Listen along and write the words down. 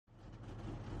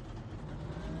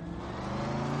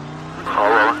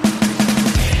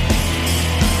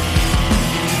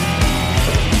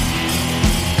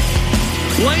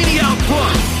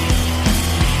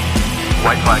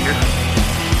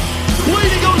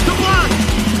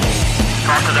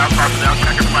south, far south,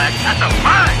 checker flag. That's a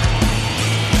fine!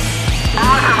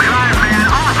 Awesome drive, man.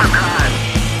 Awesome drive.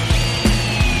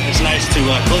 It's nice to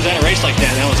close out a race like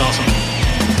that. That was awesome.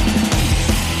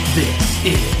 This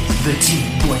is the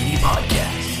Team Blaney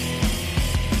Podcast.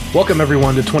 Welcome,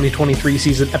 everyone, to 2023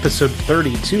 season episode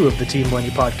 32 of the Team Blaney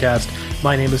Podcast.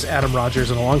 My name is Adam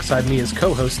Rogers, and alongside me is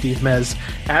co-host Steve Mez.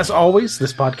 As always,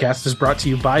 this podcast is brought to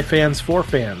you by fans for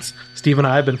fans. Steve and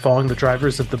I have been following the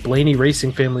drivers of the Blaney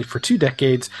racing family for 2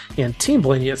 decades, and Team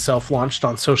Blaney itself launched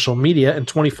on social media in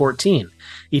 2014.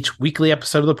 Each weekly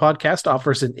episode of the podcast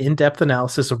offers an in-depth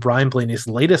analysis of Ryan Blaney's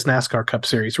latest NASCAR Cup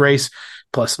Series race,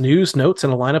 plus news, notes,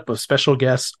 and a lineup of special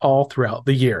guests all throughout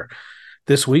the year.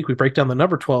 This week, we break down the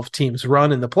number 12 team's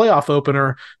run in the playoff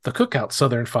opener, the Cookout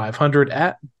Southern 500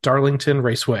 at Darlington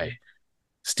Raceway.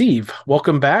 Steve,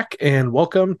 welcome back, and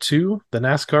welcome to the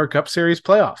NASCAR Cup Series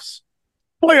playoffs.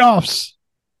 Playoffs!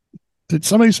 Did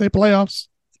somebody say playoffs?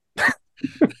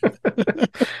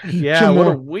 Yeah, what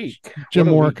a week. Jim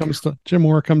Moore comes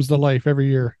to life every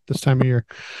year, this time of year.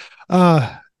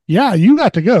 Yeah, you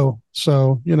got to go.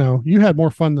 So, you had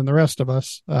more fun than the rest of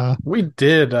us. We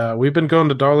did. We've been going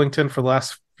to Darlington for the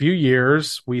last few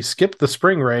years. We skipped the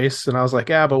spring race, and I was like,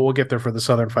 but we'll get there for the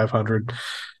Southern 500.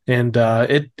 And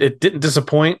it didn't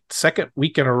disappoint. Second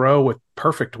week in a row with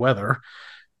perfect weather.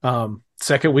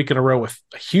 Second week in a row with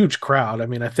a huge crowd. I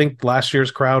mean, I think last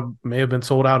year's crowd may have been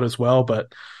sold out as well,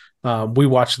 but we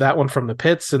watched that one from the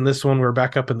pits, and this one we're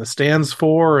back up in the stands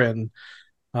for. And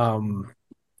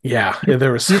yeah,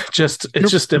 there was just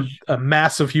a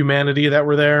mass of humanity that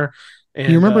were there.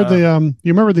 And, you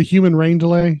remember the human rain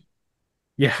delay?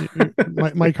 Yeah.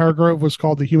 Mike Hargrove was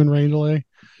called the human rain delay.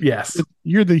 Yes.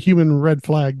 You're the human red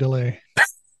flag delay.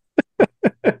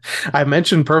 I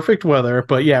mentioned perfect weather,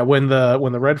 but yeah, when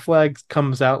the red flag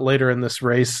comes out later in this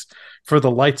race for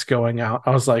the lights going out,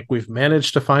 I was like, we've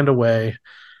managed to find a way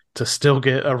to still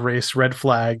get a race red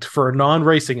flagged for a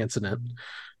non-racing incident.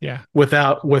 Yeah.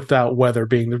 Without weather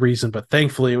being the reason, but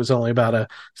thankfully it was only about a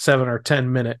 7 or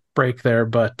 10 minute break there.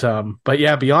 But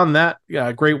yeah, beyond that,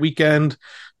 great weekend.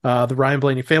 The Ryan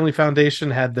Blaney Family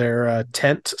Foundation had their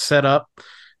tent set up.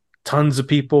 Tons of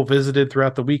people visited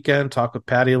throughout the weekend. Talked with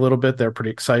Patty a little bit. They're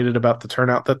pretty excited about the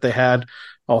turnout that they had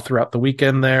all throughout the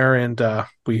weekend there. And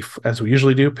we, as we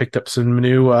usually do, picked up some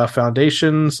new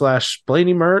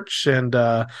foundation/Blaney merch and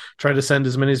tried to send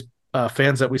as many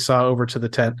fans that we saw over to the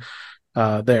tent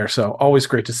there. So always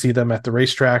great to see them at the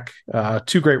racetrack.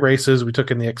 2 great races. We took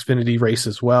in the Xfinity race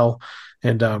as well.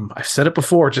 And I've said it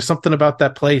before, just something about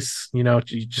that place,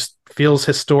 it just feels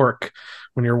historic.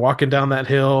 When you're walking down that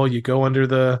hill, you go under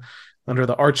the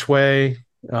archway,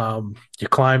 you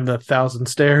climb the 1,000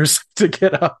 stairs to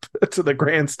get up to the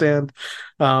grandstand.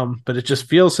 But it just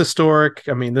feels historic.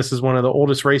 I mean, this is one of the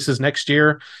oldest races next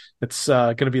year. It's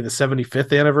going to be the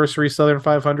 75th anniversary Southern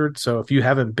 500. So if you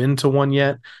haven't been to one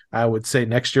yet, I would say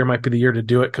next year might be the year to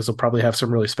do it, because they'll probably have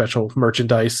some really special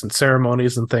merchandise and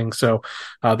ceremonies and things. So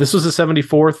this was the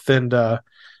 74th, and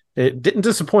it didn't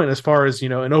disappoint as far as,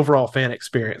 an overall fan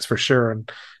experience for sure.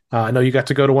 And I know you got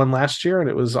to go to one last year, and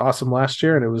it was awesome last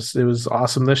year, and it was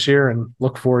awesome this year, and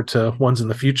look forward to ones in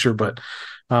the future. But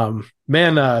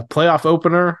playoff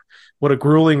opener, what a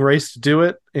grueling race to do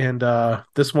it. And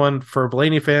this one for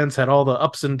Blaney fans had all the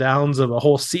ups and downs of a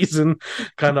whole season,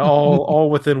 kind of all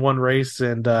within one race.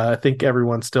 And I think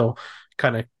everyone still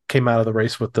kind of came out of the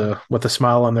race with a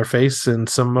smile on their face and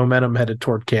some momentum headed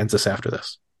toward Kansas after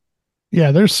this.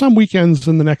 Yeah, there's some weekends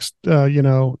in the next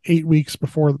 8 weeks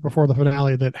before the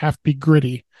finale that have to be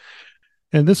gritty.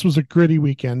 And this was a gritty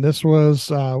weekend. This was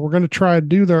we're going to try to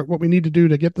do what we need to do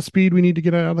to get the speed we need to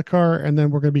get out of the car, and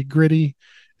then we're going to be gritty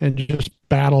and just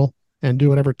battle and do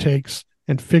whatever it takes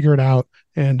and figure it out.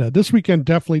 And this weekend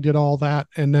definitely did all that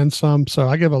and then some. So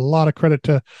I give a lot of credit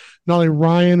to not only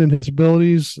Ryan and his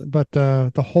abilities, but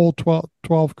the whole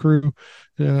 12 crew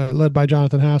led by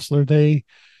Jonathan Hassler. They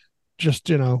just,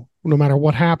 no matter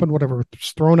what happened, whatever was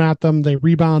thrown at them, they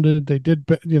rebounded. They did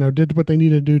what they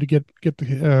needed to do to get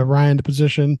the Ryan to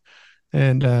position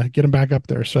and get him back up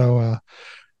there. So,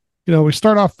 we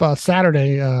start off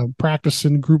Saturday practice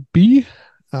in Group B.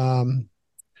 Group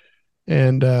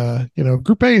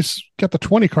A's got the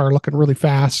 20 car looking really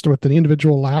fast with an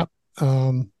individual lap.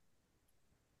 I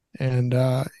kind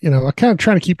of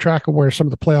trying to keep track of where some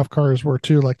of the playoff cars were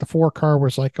too. Like the 4 car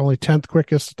was like only 10th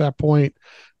quickest at that point.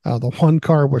 The 1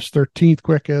 car was 13th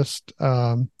quickest.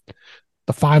 The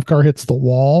 5 car hits the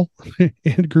wall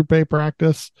in Group A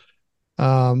practice.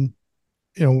 Ryan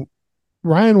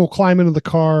will climb into the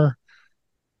car,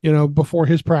 before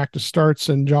his practice starts,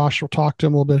 and Josh will talk to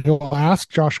him a little bit. He'll ask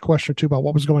Josh a question or two about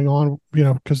what was going on,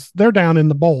 because they're down in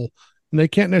the bowl and they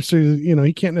can't necessarily,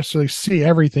 he can't necessarily see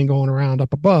everything going around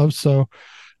up above. So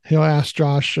he'll ask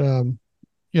Josh, who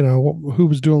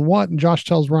was doing what, and Josh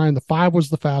tells Ryan the 5 was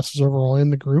the fastest overall in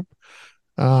the group.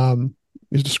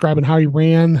 He's describing how he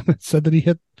ran, said that he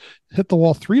hit the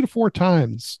wall 3 to 4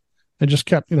 times and just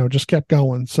kept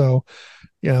going. So,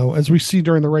 as we see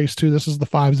during the race too, this is the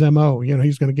 5's MO.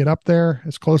 He's going to get up there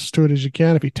as close to it as you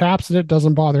can. If he taps it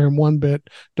doesn't bother him one bit.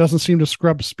 Doesn't seem to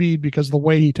scrub speed because of the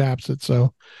way he taps it.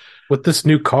 So with this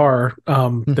new car,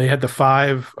 they had the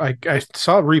 5. I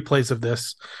saw replays of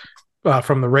this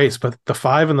from the race, but the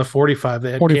 5 and the 45,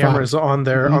 they had 45 cameras on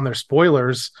their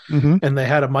spoilers, and they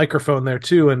had a microphone there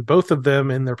too. And both of them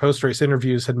in their post-race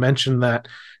interviews had mentioned that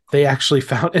they actually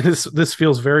found, and this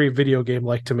feels very video game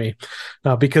like to me,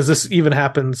 because this even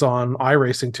happens on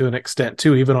iRacing to an extent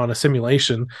too, even on a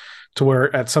simulation, to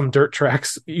where at some dirt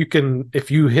tracks you can, if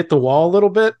you hit the wall a little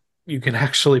bit, you can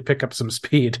actually pick up some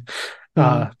speed.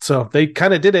 So they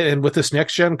kind of did it, and with this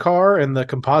next gen car and the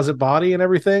composite body and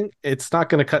everything, it's not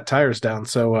going to cut tires down.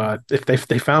 So if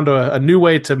they found a new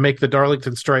way to make the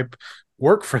Darlington stripe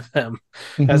work for them,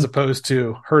 as opposed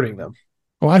to hurting them.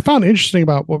 Well, I found interesting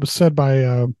about what was said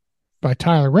by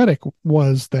Tyler Reddick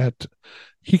was that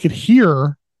he could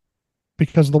hear,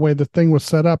 because of the way the thing was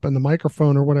set up and the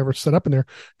microphone or whatever set up in there,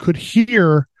 could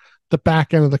hear the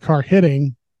back end of the car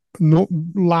hitting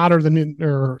louder than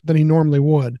he normally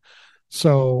would.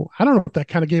 So I don't know if that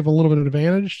kind of gave a little bit of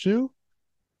advantage to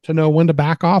know when to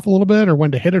back off a little bit or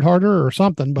when to hit it harder or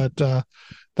something. But that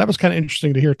was kind of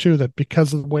interesting to hear too, that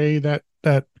because of the way that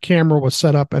camera was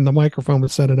set up and the microphone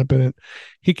was set up in it,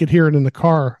 he could hear it in the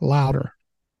car louder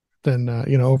than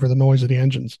over the noise of the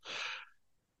engines.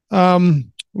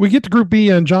 We get to Group B,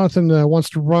 and Jonathan wants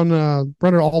to run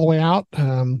it all the way out,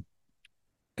 and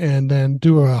then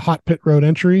do a hot pit road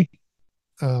entry.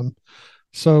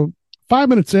 So 5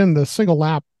 minutes in, the single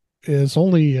lap is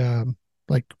only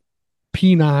like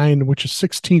P9, which is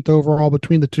 16th overall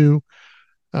between the two.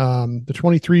 The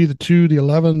 23, the 2, the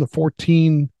 11, the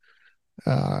 14,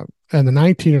 and the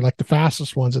 19 are like the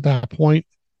fastest ones at that point.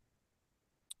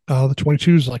 The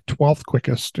 22 is like 12th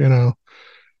quickest,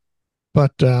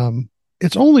 but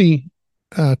it's only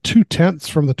 2/10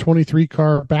 from the 23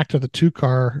 car back to the 2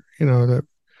 car, so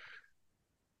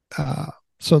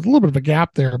a little bit of a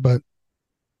gap there, but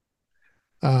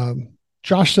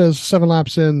Josh says 7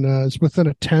 laps in is within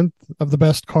 1/10 of the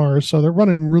best cars, so they're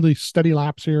running really steady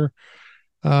laps here.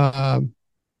 Jonathan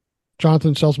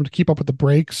tells them to keep up with the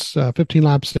brakes. 15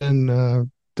 laps in,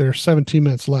 there's 17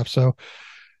 minutes left, so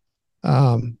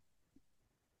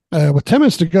with 10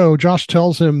 minutes to go, Josh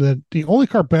tells him that the only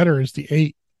car better is the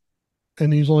 8,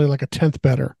 and he's only like 1/10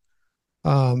 better.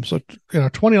 So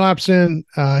 20 laps in,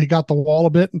 he got the wall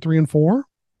a bit in 3 and 4.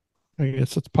 I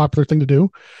guess it's a popular thing to do.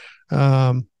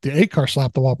 The 8 car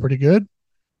slapped the wall pretty good.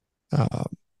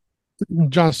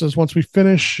 John says once we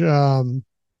finish,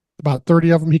 about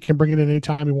 30 of them, he can bring it in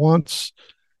anytime he wants.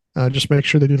 Just make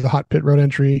sure they do the hot pit road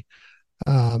entry.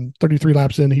 33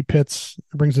 laps in, he pits,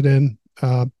 brings it in.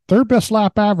 Third best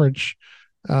lap average,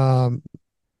 third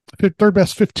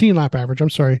best 15 lap average.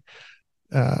 I'm sorry.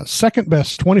 Second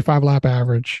best 25 lap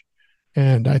average.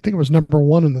 And I think it was number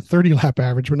 1 in the 30 lap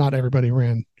average, but not everybody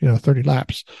ran, 30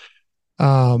 laps.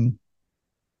 I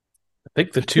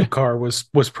think the 2 car was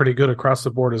pretty good across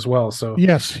the board as well. So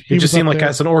yes, it just seemed like there,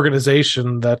 as an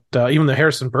organization that even the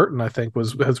Harrison Burton, I think,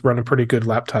 has running pretty good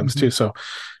lap times too. So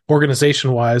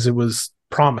organization wise, it was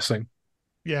promising.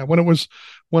 Yeah, when it was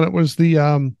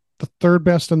the third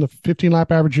best in the 15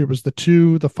 lap average, it was the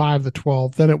 2, the 5, the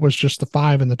 12. Then it was just the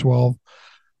 5 and the 12.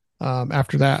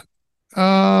 After that,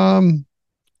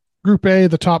 Group A,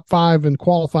 the top 5 in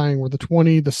qualifying were the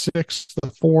 20, the 6, the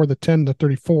 4, the 10, the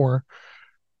 34.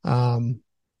 And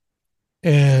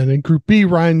in Group B,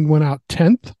 Ryan went out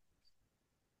 10th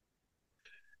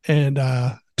and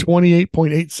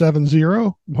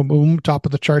 28.870, boom, top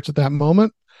of the charts at that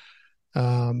moment.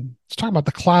 Let's talk about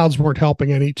the clouds weren't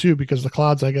helping any too, because the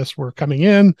clouds, I guess, were coming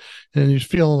in, and he's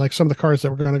feeling like some of the cars that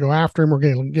were going to go after him were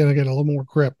going to get a little more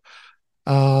grip.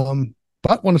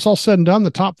 But when it's all said and done,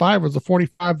 the top 5 was the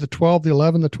 45, the 12, the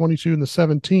 11, the 22, and the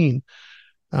 17.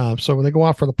 So when they go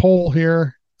out for the pole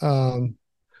here, the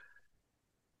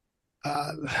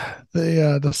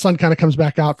sun kind of comes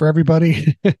back out for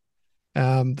everybody.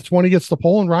 The 20 gets the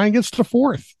pole and Ryan gets to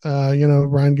 4th.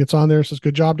 Ryan gets on there, says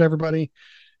good job to everybody.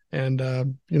 And,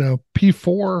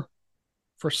 P4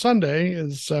 for Sunday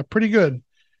is pretty good.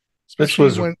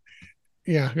 Especially go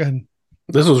ahead.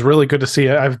 This was really good to see.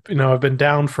 I've been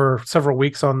down for several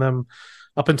weeks on them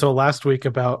up until last week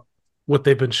about what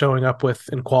they've been showing up with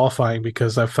in qualifying,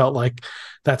 because I felt like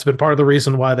that's been part of the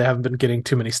reason why they haven't been getting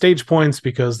too many stage points,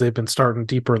 because they've been starting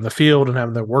deeper in the field and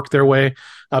having to work their way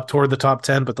up toward the top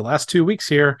 10. But the last 2 weeks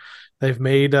here, they've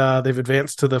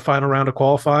advanced to the final round of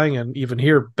qualifying, and even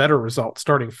here, better results,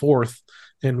 starting fourth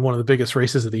in one of the biggest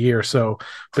races of the year. So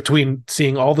between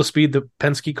seeing all the speed that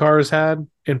Penske cars had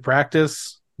in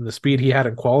practice and the speed he had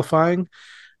in qualifying,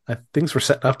 things were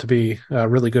set up to be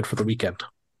really good for the weekend.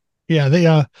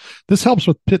 Yeah, this helps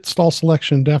with pit stall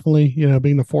selection, definitely,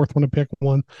 being the fourth one to pick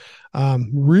one.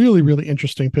 Really, really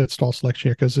interesting pit stall selection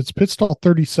here, because it's pit stall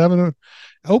 37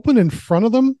 open in front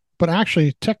of them, but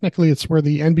actually technically it's where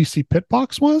the NBC pit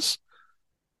box was.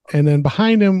 And then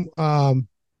behind him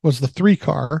was the 3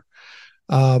 car.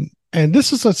 And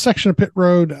this is a section of pit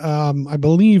road, I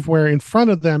believe, where in front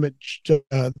of them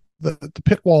the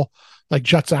pit wall like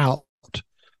juts out.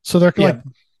 So they're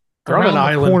they're on an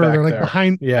island corner. back They're like there.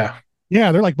 behind.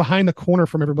 Yeah, they're like behind the corner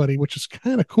from everybody, which is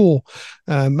kind of cool.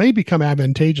 May become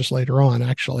advantageous later on,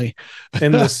 actually.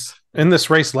 In this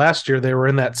race last year, they were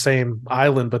in that same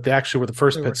island, but they actually were the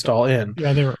first pit stall in.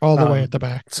 Yeah, they were all the way at the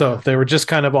back. So they were just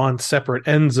kind of on separate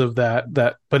ends of that.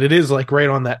 But it is like right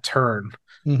on that turn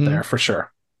there for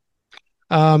sure.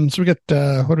 So we got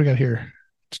what do we got here?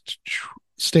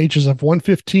 Stages of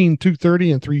 115,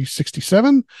 230, and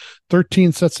 367,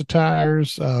 13 sets of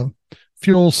tires,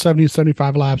 fuel 70,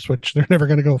 75 laps, which they're never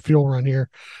going to go fuel run here.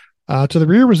 To the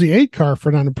rear was the 8 car for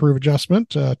an unimproved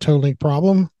adjustment, toe link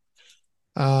problem.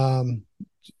 20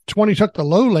 took the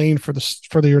low lane for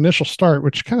the initial start,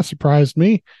 which kind of surprised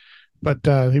me, but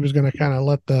he was going to kind of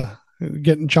let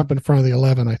jump in front of the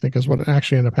 11, I think is what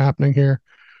actually ended up happening here.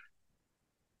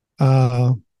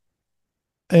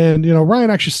 And, Ryan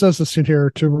actually says this in here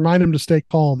to remind him to stay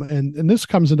calm. And this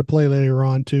comes into play later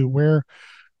on too, where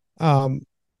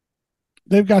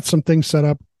they've got some things set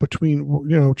up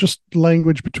between, just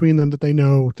language between them that they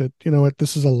know that,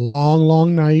 this is a long,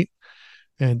 long night,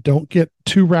 and don't get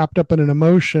too wrapped up in an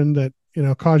emotion that,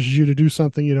 causes you to do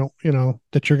something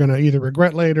that you're going to either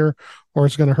regret later, or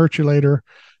it's going to hurt you later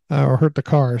or hurt the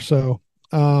car. So,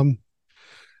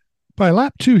 by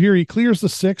lap 2 here, he clears the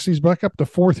 6. He's back up to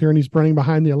 4th here, and he's running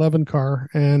behind the 11 car.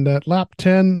 And at lap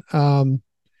 10,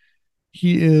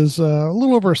 he is a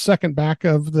little over a second back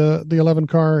of the 11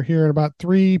 car here, and about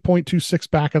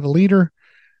 3.26 back of the leader.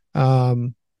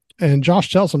 And Josh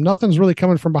tells him nothing's really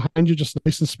coming from behind you, just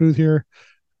nice and smooth here.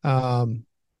 Now,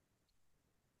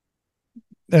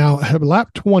 at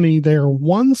lap 20, they're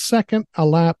 1 second a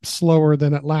lap slower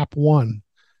than at lap 1.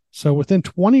 So within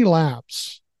 20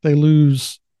 laps, they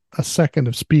lose a second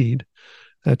of speed.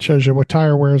 That shows you what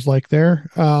tire wear is like there.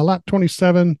 Lap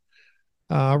 27,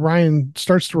 Ryan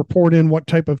starts to report in what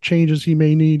type of changes he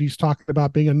may need. He's talking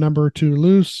about being a number 2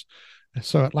 loose.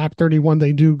 So at lap 31,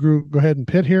 they do go ahead and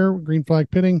pit here, green flag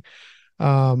pitting.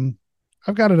 I've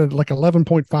got it at like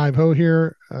 11.50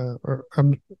 here.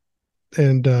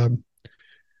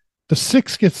 The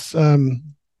 6 gets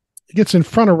in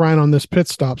front of Ryan on this pit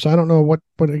stop. So I don't know what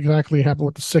exactly happened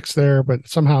with the 6 there, but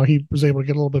somehow he was able to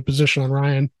get a little bit of position on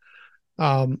Ryan.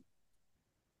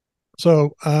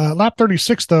 So lap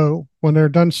 36, though, when they're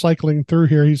done cycling through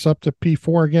here, he's up to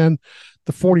P4 again.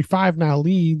 The 45 now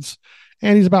leads,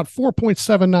 and he's about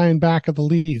 4.79 back of the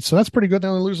lead. So that's pretty good. They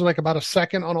only lose like about a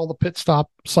second on all the pit stop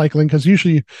cycling, because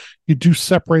usually you do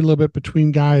separate a little bit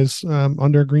between guys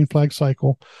under a green flag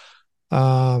cycle.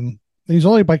 He's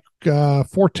only by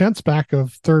 4/10 back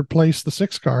of 3rd place, the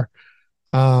 6 car.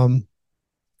 By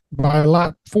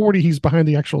lap 40, he's behind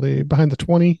the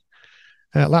 20.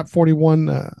 At lap 41,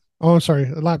 at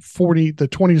lap 40, the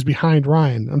 20 is behind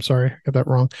Ryan. I'm sorry, I got that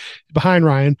wrong. Behind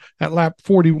Ryan. At lap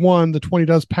 41, the 20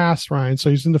 does pass Ryan, so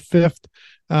he's in the 5th.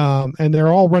 And they're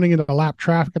all running into lap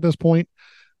traffic at this point.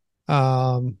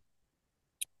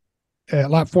 At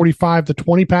lap 45, the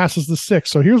 20 passes the 6.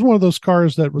 So here's one of those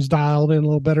cars that was dialed in a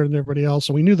little better than everybody else.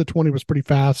 So we knew the 20 was pretty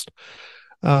fast.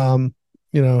 He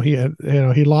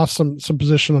lost some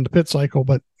position on the pit cycle,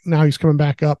 but now he's coming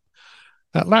back up.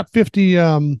 At lap 50,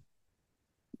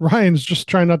 Ryan's just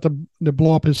trying not to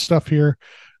blow up his stuff here.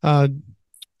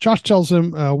 Josh tells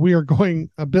him we are going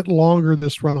a bit longer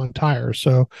this run on tires.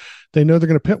 So they know they're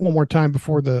going to pit one more time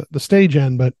before the stage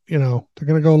end, but they're going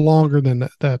to go longer than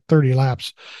that 30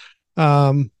 laps.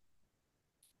 At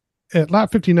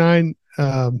lap 59,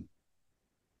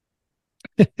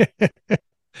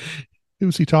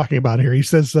 who's he talking about here? He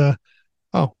says,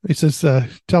 tell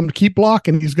him to keep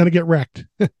blocking. He's going to get wrecked.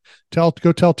 Go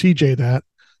tell TJ that.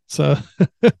 So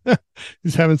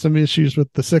he's having some issues with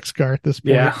the 6 car at this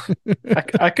point. Yeah,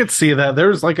 I could see that. There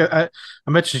was like I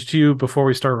mentioned to you before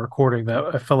we started recording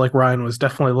that I felt like Ryan was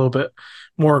definitely a little bit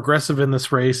more aggressive in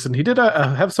this race, and he did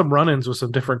have some run-ins with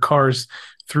some different cars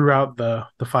throughout the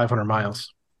 500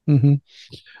 miles. Mm-hmm.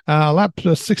 Lap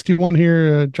 61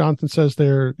 here. Jonathan says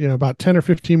they're about 10 or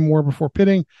 15 more before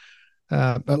pitting.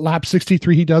 At lap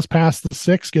 63, he does pass the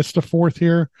 6, gets to 4th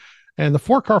here. And the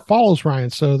 4 car follows Ryan.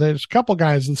 So there's a couple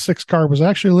guys. The 6 car was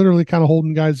actually literally kind of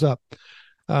holding guys up.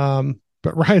 But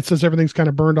Ryan says everything's kind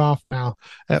of burned off now.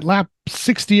 At lap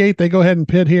 68, they go ahead and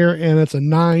pit here, and it's a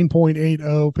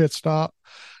 9.80 pit stop.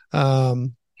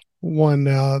 When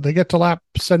they get to lap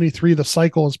 73, the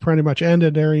cycle is pretty much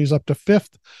ended there. He's up to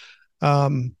 5th.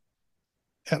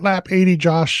 At lap 80,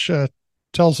 Josh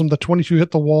tells him the 22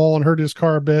 hit the wall and hurt his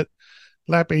car a bit.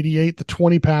 Lap 88, the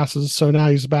 20 passes, so now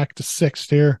he's back to 6th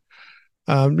here.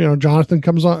 Josh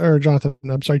comes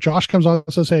on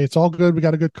and says, "Hey, it's all good. We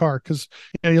got a good car." Because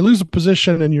you lose a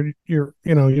position and you're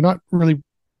not really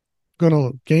going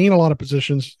to gain a lot of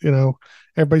positions.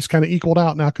 Everybody's kind of equaled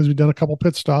out now because we've done a couple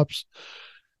pit stops.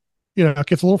 It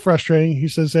gets a little frustrating. He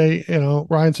says, "Hey,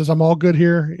 Ryan says I'm all good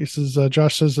here." He says,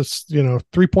 Josh says it's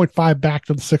 3.5 back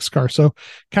to the 6 car, so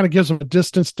kind of gives them a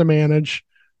distance to manage,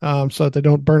 so that they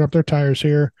don't burn up their tires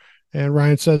here. And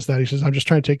Ryan says that he says, "I'm just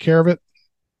trying to take care of it."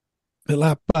 At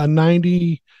lap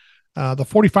 90, the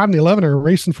 45 and the 11 are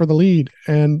racing for the lead.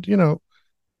 And,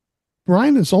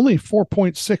 Ryan is only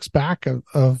 4.6 back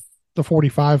of the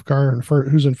 45 car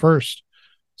who's in first.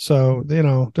 So,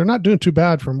 they're not doing too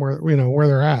bad from where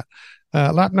they're at.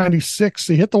 Lap 96,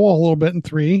 he hit the wall a little bit in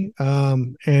 3,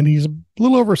 and he's a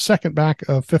little over second back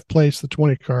of 5th place, the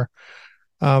 20 car.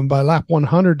 By lap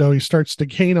 100, though, he starts to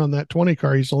gain on that 20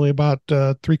 car. He's only about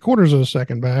 3/4 of a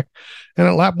second back. And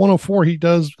at lap 104, he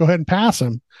does go ahead and pass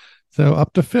him. So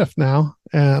up to 5th now.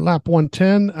 At lap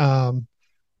 110,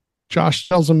 Josh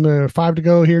tells him 5 to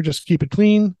go here. Just keep it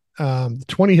clean. The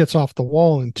 20 hits off the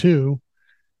wall in 2.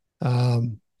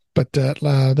 But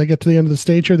they get to the end of the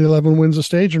stage here. The 11 wins the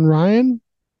stage, and Ryan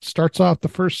starts off the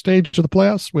first stage of the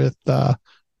playoffs with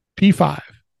P5.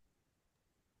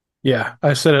 Yeah,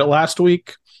 I said it last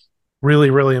week. Really,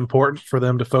 really important for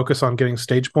them to focus on getting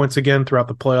stage points again throughout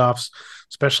the playoffs,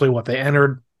 especially what they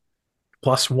entered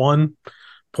 +1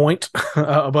 point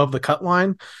above the cut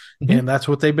line. Mm-hmm. And that's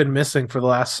what they've been missing for the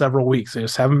last several weeks. They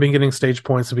just haven't been getting stage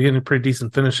points. They've been getting pretty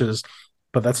decent finishes,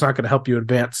 but that's not going to help you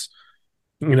advance,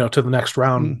 to the next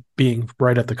round being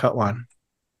right at the cut line.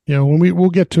 When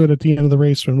we'll get to it at the end of the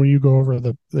race when you go over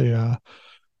the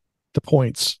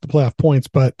points, the playoff points,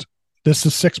 but this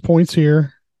is 6 points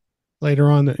here.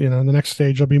 Later on, the next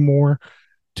stage there'll be more.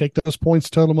 Take those points,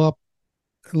 total them up,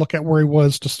 and look at where he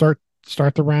was to start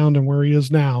the round and where he is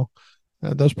now.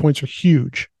 Those points are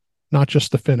huge, not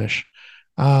just the finish.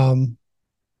 Ryan's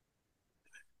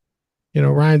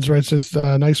right. Says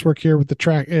nice work here with the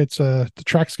track. It's the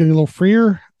track's getting a little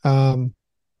freer. And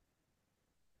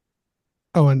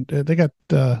they got.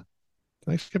 Did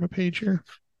I skip a page here?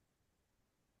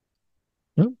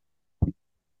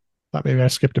 Thought maybe I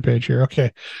skipped a page here.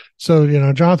 Okay. So,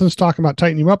 Jonathan's talking about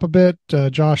tightening him up a bit.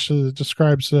 Josh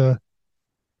describes,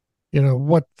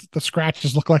 what the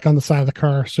scratches look like on the side of the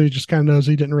car. So he just kind of knows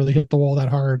he didn't really hit the wall that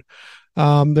hard.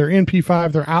 They're in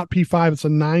P5. They're out P5. It's a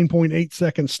 9.8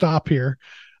 second stop here.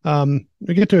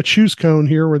 We get to a choose cone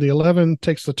here where the 11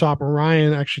 takes the top, and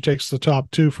Ryan actually takes the top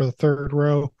 2 for the 3rd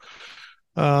row.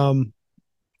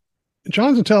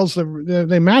 Jonathan tells them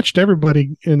they matched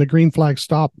everybody in the green flag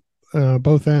stop.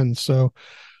 Both ends. So,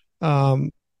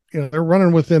 they're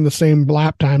running within the same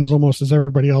lap times almost as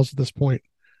everybody else at this point.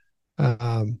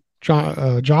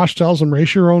 Josh tells them,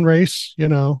 race your own race.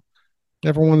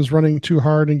 Everyone's running too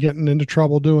hard and getting into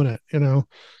trouble doing it,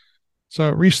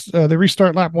 So they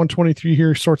restart lap 123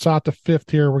 here, sorts out the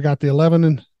 5th here. We got the 11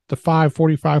 and the 5,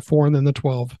 45, 4, and then the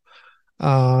 12.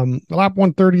 Lap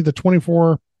 130, the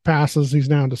 24 passes. He's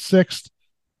now into 6th.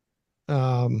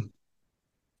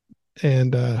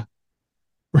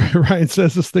 Ryan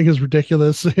says this thing is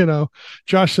ridiculous.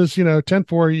 Josh says,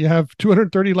 10-4, you have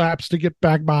 230 laps to get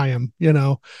back by him,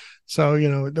 So,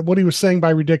 what he was saying by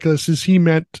ridiculous is he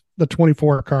meant the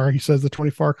 24 car. He says the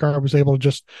 24 car was able to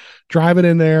just drive it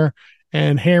in there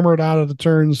and hammer it out of the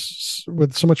turns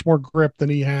with so much more grip than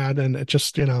he had. And it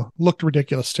just, looked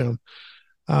ridiculous to him.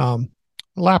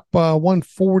 Lap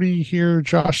 140 here,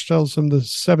 Josh tells him the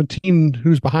 17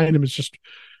 who's behind him is just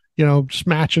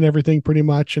matching everything pretty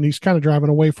much, and he's kind of driving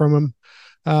away from him.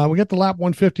 We get the lap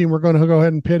 150, and we're going to go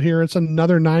ahead and pit here. It's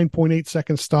another 9.8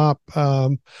 second stop.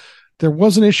 There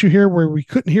was an issue here where we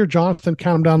couldn't hear Jonathan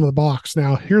count him down to the box.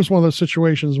 Now, here's one of those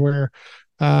situations where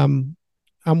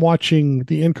I'm watching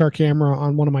the in-car camera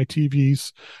on one of my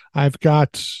TVs. I've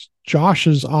got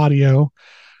Josh's audio.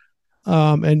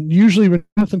 And usually when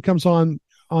Jonathan comes on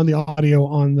the audio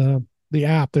on the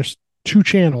app, there's two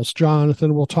channels.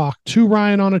 Jonathan will talk to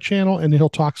Ryan on a channel, and he'll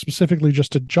talk specifically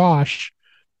just to Josh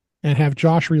and have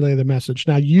Josh relay the message.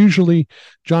 Now, usually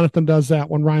Jonathan does that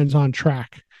when Ryan's on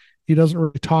track. He doesn't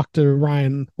really talk to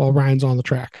Ryan while Ryan's on the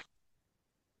track.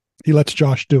 He lets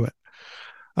Josh do it.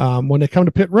 When they come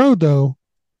to pit road, though,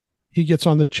 he gets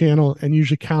on the channel and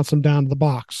usually counts them down to the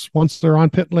box. Once they're on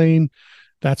pit lane,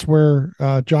 that's where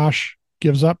Josh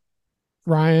gives up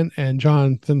Ryan, and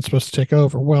Jonathan's supposed to take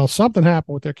over. Well, something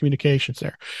happened with their communications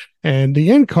there. And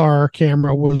the in-car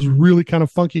camera was really kind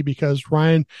of funky because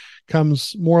Ryan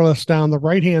comes more or less down the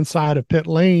right-hand side of pit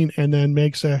lane and then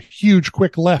makes a huge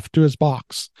quick left to his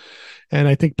box. And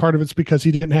I think part of it's because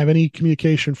he didn't have any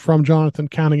communication from Jonathan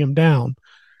counting him down.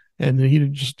 And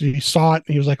he saw it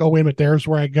and he was like, oh, wait a minute, there's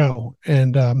where I go.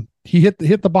 And he hit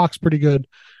the box pretty good.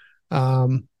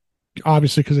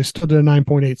 Obviously, because they still did a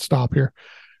 9.8 stop here.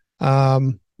 Lap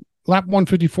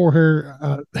 154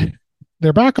 here.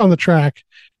 They're back on the track,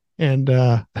 and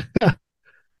the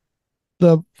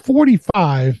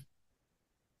 45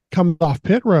 comes off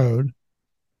pit road,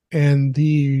 and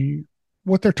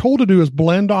what they're told to do is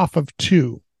blend off of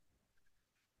 2.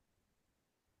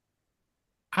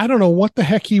 I don't know what the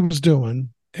heck he was doing,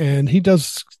 and he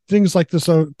does things like this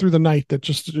through the night that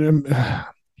just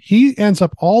he ends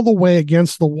up all the way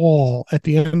against the wall at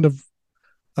the end of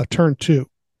turn 2.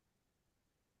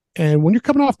 And when you're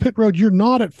coming off pit road, you're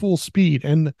not at full speed.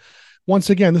 And once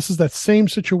again, this is that same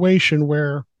situation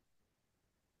where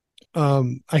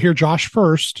I hear Josh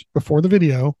first before the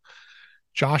video.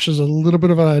 Josh is a little bit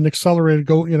of an accelerated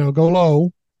go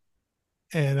low.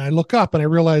 And I look up and I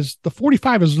realize the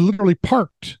 45 is literally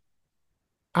parked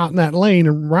out in that lane,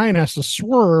 and Ryan has to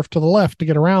swerve to the left to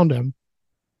get around him.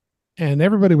 And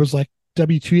everybody was like,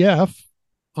 WTF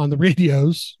on the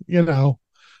radios, He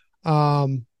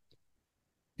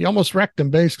almost wrecked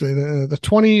him, basically. The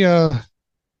 20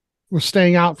 was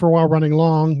staying out for a while, running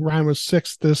long. Ryan was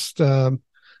sixth.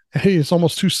 He's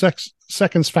almost 2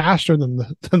 seconds faster than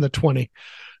the 20.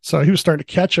 So he was starting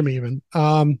to catch him even.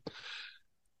 At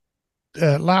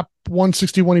lap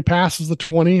 161, he passes the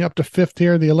 20 up to fifth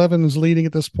here. The 11 is leading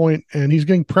at this point, and he's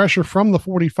getting pressure from the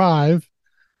 45.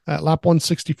 At lap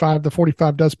 165, the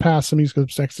 45 does pass him. He's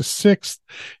goes next to sixth.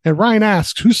 And Ryan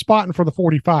asks, who's spotting for the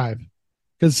 45?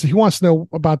 Because he wants to know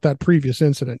about that previous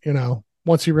incident,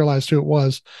 once he realized who it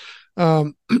was. At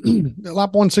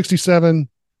lap 167,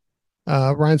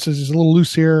 Ryan says he's a little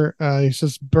loose here. He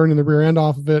says burning the rear end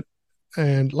off of it.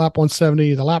 And lap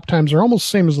 170, the lap times are almost the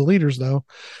same as the leaders, though.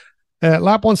 At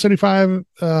lap 175,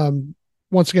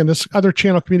 once again, this other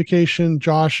channel communication,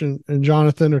 Josh and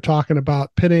Jonathan are talking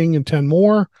about pitting and 10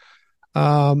 more.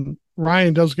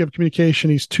 Ryan does give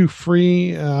communication. He's too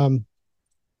free. And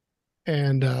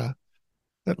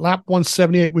at lap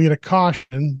 178, we get a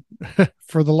caution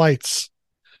for the lights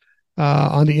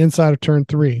on the inside of turn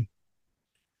 3.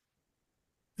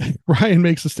 Ryan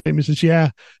makes a statement. He says,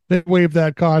 yeah, they waived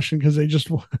that caution because they just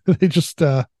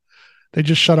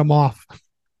shut him off.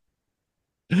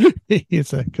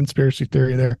 It's a conspiracy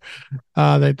theory there.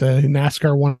 That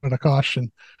NASCAR wanted a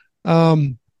caution.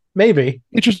 Maybe.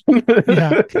 It just,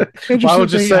 yeah. Well, I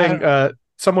was just saying,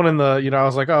 someone in the, I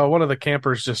was like, oh, one of the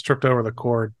campers just tripped over the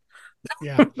cord.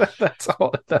 Yeah. That's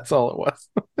all it was.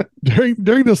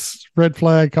 During this red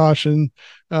flag caution,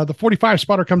 the 45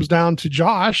 spotter comes down to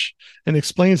Josh and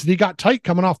explains that he got tight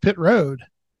coming off pit road.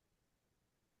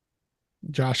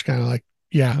 Josh kind of like,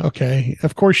 yeah, okay.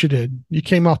 Of course you did. You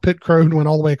came off pit road and went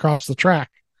all the way across the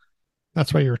track.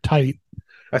 That's why you're tight.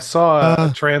 I saw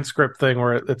a transcript thing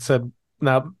where it said,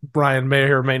 now Brian may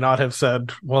or may not have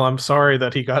said, well, I'm sorry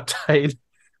that he got tight.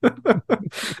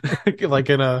 Like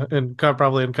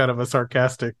probably in kind of a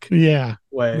sarcastic way.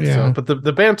 So, but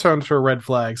the banter for red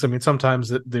flags, I mean,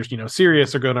 sometimes there's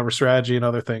serious or going over strategy and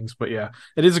other things, but yeah,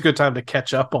 it is a good time to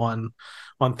catch up on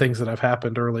things that have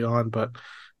happened early on. But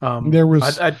there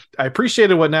was I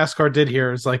appreciated what NASCAR did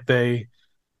here. Is like they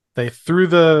threw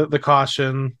the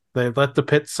caution, they let the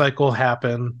pit cycle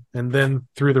happen, and then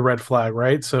threw the red flag,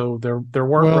 right? So there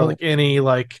weren't really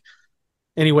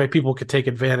any way people could take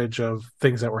advantage of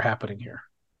things that were happening here.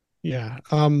 Yeah.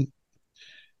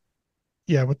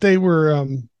 What they were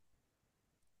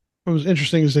what was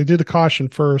interesting is they did the caution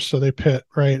first, so they pit,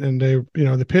 right? And they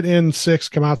pit in 6,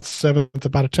 come out 7th,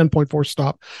 about a 10.4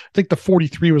 stop. I think the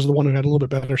 43 was the one who had a little bit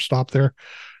better stop there.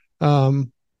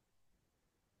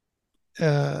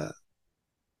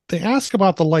 They ask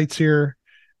about the lights here,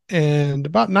 and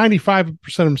about 95%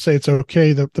 of them say it's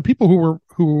okay. The people who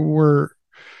were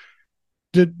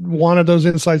did one of those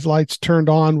inside lights turned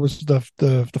on was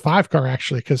the 5 car,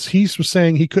 actually, because he was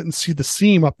saying he couldn't see the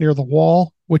seam up near the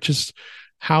wall, which is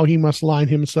how he must line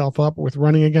himself up with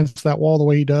running against that wall the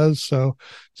way he does. So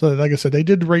like I said, they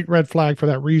did rate red flag for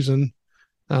that reason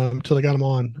until they got him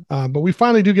on. But we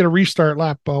finally do get a restart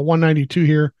lap 192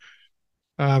 here.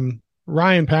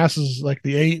 Ryan passes like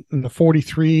the 8 and the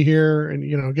 43 here,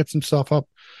 and gets himself up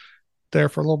there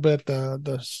for a little bit.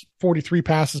 The 43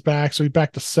 passes back, so he's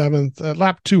back to 7th.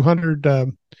 Lap 200,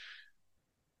 the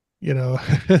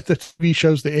TV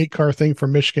shows the 8 car thing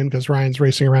from Michigan because Ryan's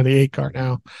racing around the 8 car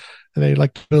now, and they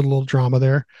like to build a little drama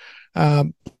there.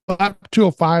 Lap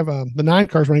 205, the 9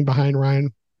 car's running behind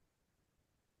Ryan.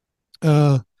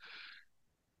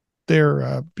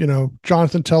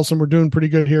 Jonathan tells him we're doing pretty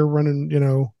good here,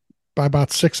 running, by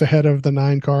about 6 ahead of the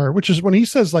 9 car, which is when he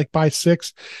says like by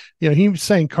 6, he's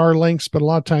saying car lengths, but a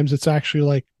lot of times it's actually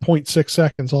like 0.6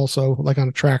 seconds also, like on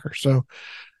a tracker. So,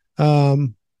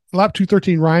 lap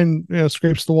 213, Ryan,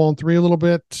 scrapes the wall in 3 a little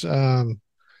bit.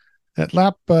 At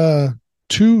lap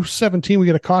 217, we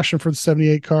get a caution for the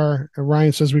 78 car. And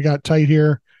Ryan says we got tight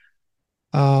here.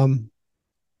 And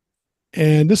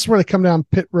this is where they come down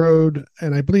pit road,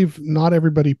 and I believe not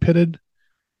everybody pitted.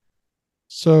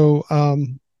 So,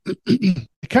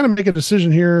 kind of make a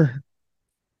decision here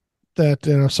that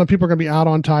some people are going to be out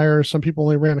on tires, some people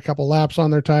only ran a couple laps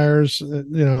on their tires,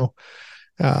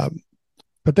 but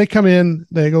they come in,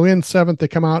 they go in 7th, they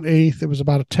come out 8th. It was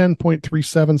about a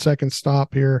 10.37 second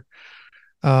stop here.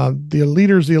 The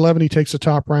leaders, the 11, he takes the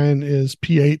top. Ryan is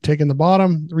P8 taking the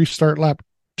bottom. Restart lap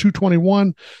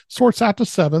 221, sorts out to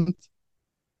 7th.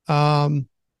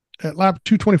 At lap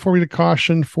 224, we had a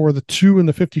caution for the 2 and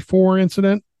the 54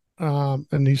 incident.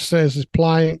 And he says he's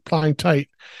plying tight.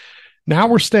 Now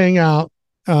we're staying out,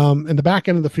 and the back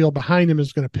end of the field behind him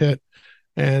is going to pit.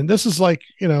 And this is like,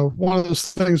 one of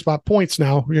those things about points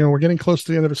now. We're getting close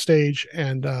to the end of a stage,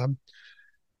 and,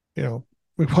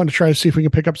 we want to try to see if we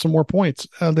can pick up some more points.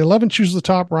 The 11 chooses the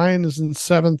top. Ryan is in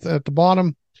 7th at the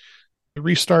bottom. The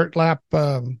restart lap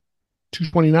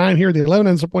 229 here. The 11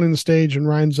 ends up winning the stage, and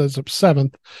Ryan ends up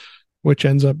 7th, which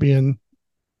ends up being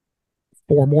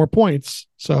 4 more points.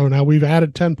 So now we've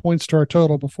added 10 points to our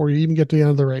total before you even get to the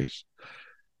end of the race.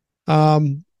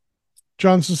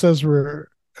 Johnson says we're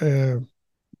thinking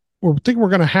we're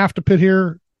going to have to pit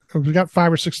here. We've got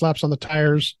 5 or 6 laps on the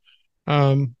tires.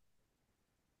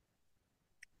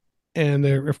 And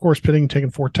they're, of course, pitting,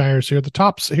 taking 4 tires here.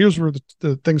 Here's where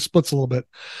the thing splits a little bit.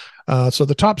 So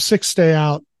the top 6 stay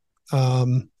out.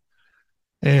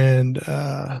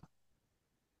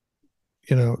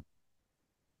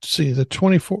 See the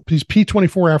 24, he's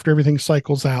P24 after everything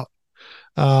cycles out.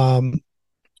 And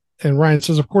Ryan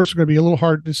says, of course, it's going to be a little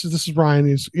hard. This is Ryan.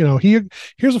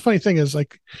 Here's the funny thing is,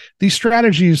 like, these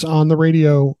strategies on the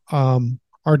radio,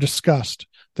 are discussed.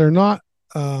 They're not,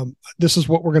 this is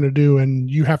what we're going to do, and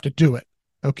you have to do it.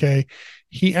 Okay.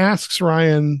 He asks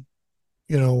Ryan,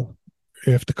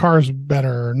 if the car is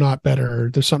better or not better,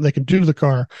 there's something they can do to the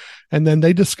car. And then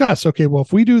they discuss, okay, well,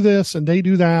 if we do this and they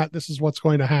do that, this is what's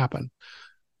going to happen.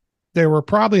 They were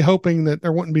probably hoping that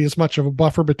there wouldn't be as much of a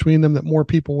buffer between them, that more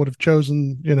people would have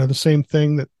chosen, the same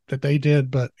thing that they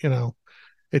did. But,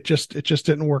 it just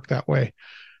didn't work that way.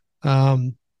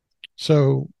 Here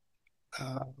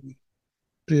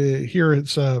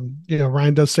it's,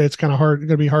 Ryan does say it's kind of going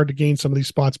to be hard to gain some of these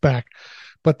spots back,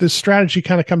 but this strategy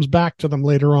kind of comes back to them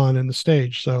later on in the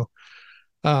stage. So,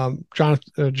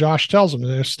 Josh tells them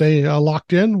to stay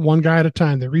locked in, one guy at a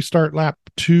time. They restart lap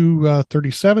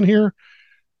 237 here.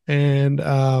 And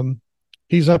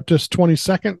he's up to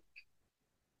 22nd.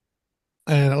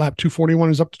 And at lap 241,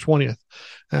 he's up to 20th.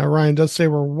 Ryan does say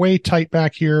we're way tight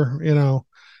back here.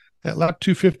 At lap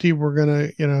 250, we're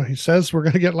going to, he says we're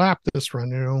going to get lapped this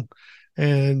run,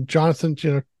 And Jonathan,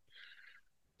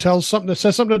 says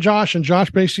something to Josh, and Josh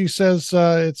basically says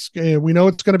we know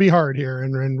it's going to be hard here.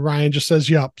 And Ryan just says,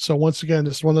 yup. So once again,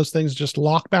 this is one of those things, just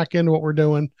lock back into what we're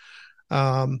doing.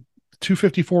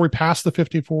 254, we pass the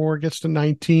 54, gets to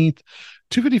 19th.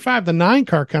 255, the 9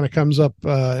 car kind of comes up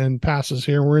and passes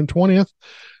here. We're in 20th.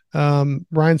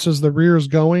 Ryan says the rear is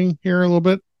going here a little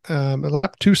bit. At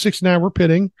lap 269, we're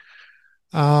pitting.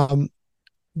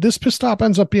 This pit stop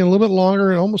ends up being a little bit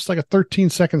longer, and almost like a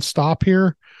 13-second stop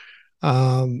here.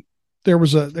 There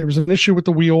was an issue with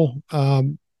the wheel.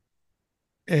 And,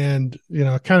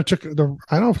 it kind of took I don't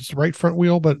know if it's the right front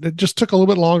wheel, but it just took a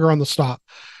little bit longer on the stop.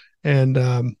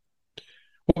 And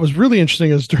what was really interesting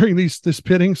is during this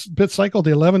pit cycle,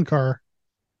 the 11 car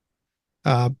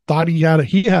thought he had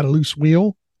a loose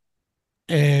wheel,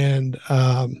 and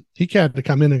he had to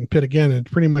come in and pit again and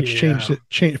pretty much flipped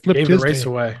Gave his the race day.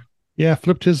 away. Yeah,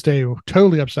 flipped his day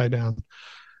totally upside down.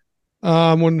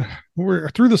 When we're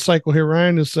through the cycle here,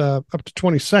 Ryan is up to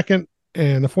 22nd,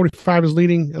 and the 45 is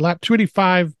leading at lap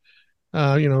 285.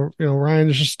 Ryan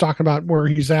is just talking about where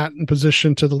he's at in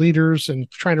position to the leaders and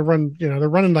trying to run. They're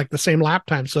running like the same lap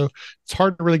time, so it's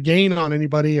hard to really gain on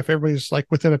anybody if everybody's like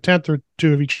within a tenth or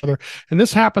two of each other. And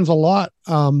this happens a lot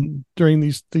during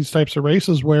these types of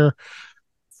races where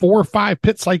 4 or 5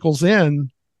 pit cycles in,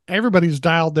 everybody's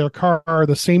dialed their car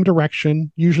the same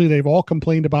direction. Usually, they've all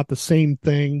complained about the same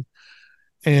thing.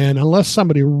 And unless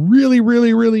somebody really,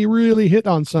 really, really, really hit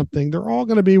on something, they're all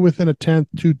going to be within a tenth,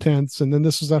 2/10. And then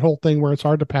this is that whole thing where it's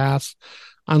hard to pass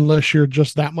unless you're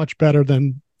just that much better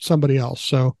than somebody else.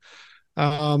 So,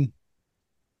 by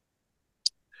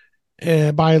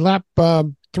lap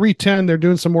 310, they're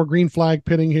doing some more green flag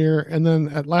pitting here. And then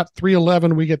at lap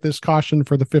 311, we get this caution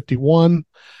for the 51.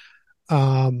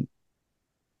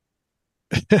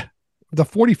 The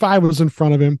 45 was in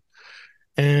front of him.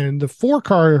 And the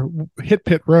 4-car hit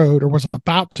pit road, or was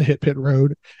about to hit pit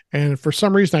road. And for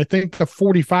some reason, I think the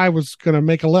 45 was going to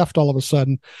make a left all of a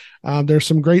sudden. There's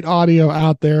some great audio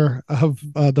out there of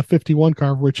the 51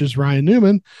 car, which is Ryan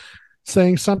Newman,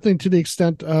 saying something to the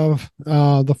extent of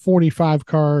the 45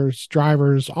 car's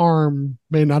driver's arm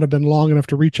may not have been long enough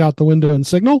to reach out the window and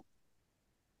signal.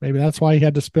 Maybe that's why he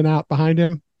had to spin out behind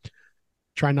him.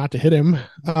 Try not to hit him.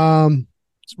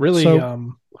 It's really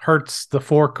hurts the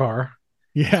 4-car.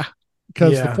 Yeah,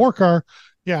 because the 4-car,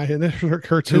 and it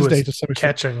hurts his day to some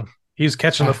extent. He's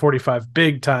catching the 45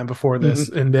 big time before this,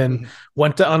 and then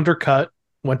went to undercut,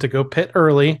 went to go pit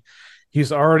early.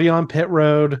 He's already on pit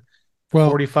road. Well,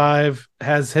 45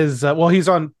 has his. He's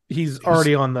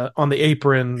already on the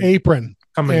apron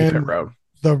coming to pit road.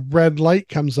 The red light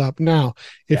comes up now.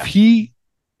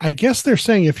 I guess they're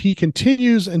saying if he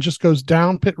continues and just goes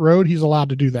down pit road, he's allowed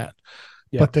to do that.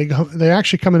 Yeah. But they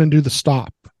actually come in and do the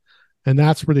stop. And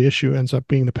that's where the issue ends up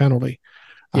being the penalty.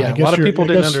 Yeah, a lot of people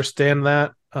didn't understand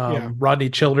that. Rodney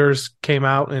Childers came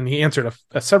out and he answered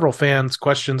several fans'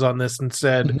 questions on this and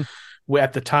said,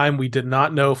 at the time, we did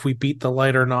not know if we beat the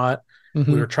light or not.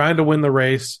 We were trying to win the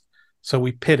race, so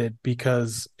we pitted,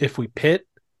 because if we pit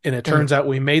and it turns out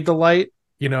we made the light,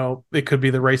 it could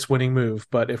be the race-winning move.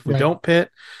 But if we don't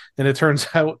pit and it turns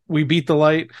out we beat the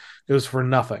light, it was for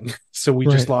nothing. So we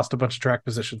just lost a bunch of track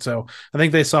position. So I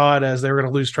think they saw it as they were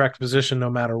going to lose track position no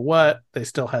matter what. They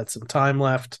still had some time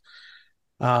left.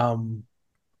 But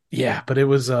it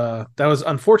was that was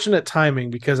unfortunate timing,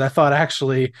 because I thought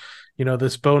actually,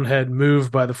 this bonehead move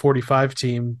by the 45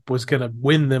 team was going to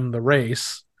win them the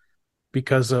race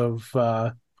because of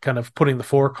kind of putting the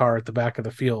 4-car at the back of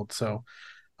the field. So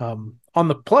on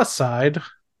the plus side,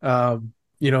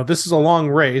 this is a long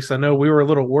race. I know we were a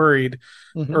little worried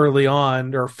early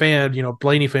on, or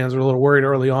Blaney fans were a little worried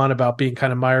early on about being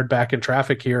kind of mired back in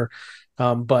traffic here.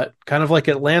 But kind of like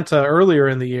Atlanta earlier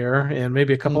in the year, and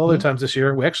maybe a couple other times this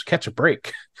year, we actually catch a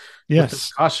break.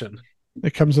 Yes. Caution.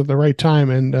 It comes at the right time,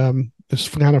 and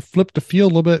just kind of flipped the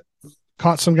field a little bit,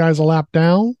 caught some guys a lap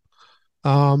down,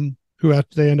 who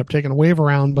they end up taking a wave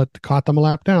around, but caught them a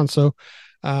lap down. So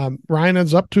Ryan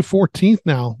ends up to 14th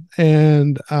now,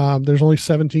 and there's only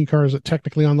 17 cars that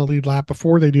technically on the lead lap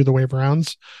before they do the wave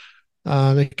rounds.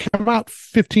 They come out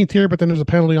 15th here, but then there's a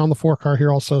penalty on the 4-car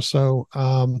here also. So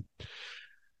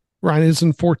Ryan is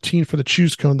in 14 for the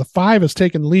choose cone. The 5 has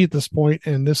taken the lead at this point,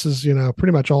 and this is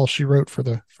pretty much all she wrote for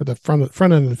the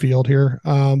front end of the field here.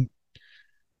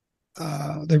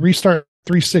 They restart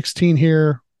 316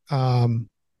 here, and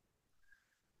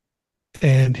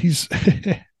he's.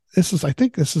 He's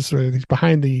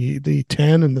behind the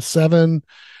 10 and the 7,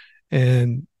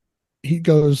 and he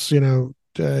goes, he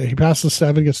passes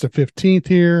 7, gets to 15th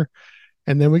here,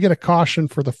 and then we get a caution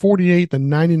for the 48, the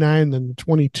 99, and the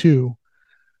 22.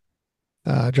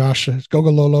 Josh go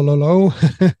low,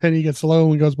 and he gets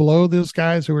low and goes below those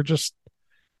guys who are just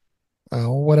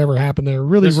whatever happened there.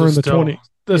 Really ruined the 20.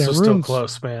 This is still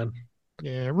close, man.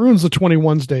 Yeah, it ruins the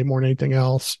 21's day more than anything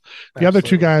else. The other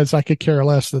two guys, I could care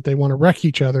less that they want to wreck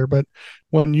each other, but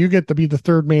when you get to be the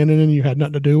third man in and you had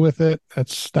nothing to do with it,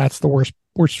 that's the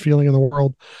worst feeling in the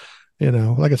world.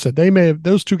 Like I said,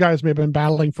 those two guys may have been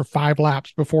battling for 5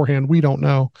 laps beforehand. We don't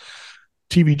know.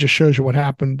 TV just shows you what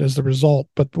happened as the result.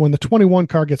 But when the 21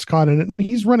 car gets caught in it,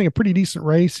 he's running a pretty decent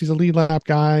race. He's a lead lap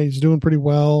guy. He's doing pretty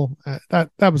well.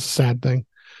 That was a sad thing.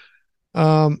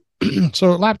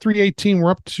 So lap 318,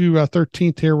 we're up to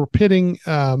 13th here. We're pitting,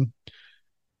 and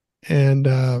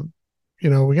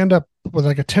we end up with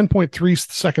like a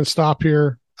 10.3 second stop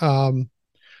here. And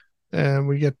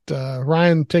we get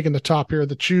Ryan taking the top here.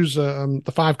 The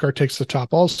 5 car takes the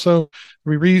top. Also,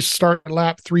 we restart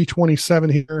lap 327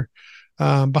 here.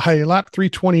 By lap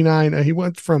 329, he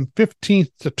went from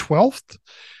 15th to 12th.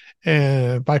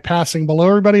 And by passing below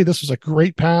everybody, this was a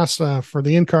great pass for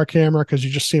the in-car camera because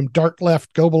you just see him dart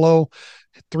left, go below,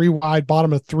 3 wide,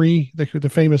 bottom of 3, the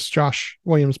famous Josh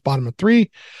Williams bottom of 3.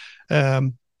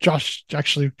 Josh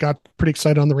actually got pretty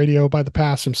excited on the radio by the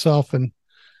pass himself. And,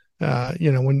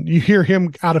 when you hear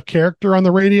him out of character on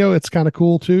the radio, it's kind of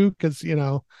cool too because,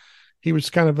 he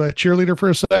was kind of a cheerleader for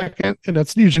a second, and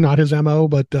that's usually not his MO,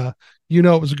 but it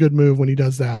was a good move when he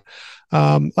does that.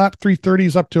 Lap 330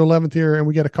 is up to 11th here, and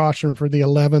we get a caution for the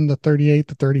 11, the 38,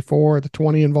 the 34, the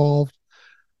 20 involved.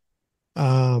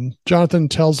 Jonathan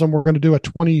tells them we're going to do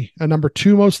a number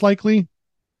 2 most likely.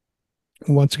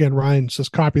 And once again, Ryan says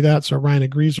copy that, so Ryan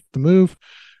agrees with the move.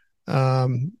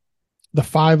 The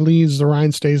 5 leads, the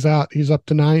Ryan stays out. He's up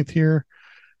to 9th here.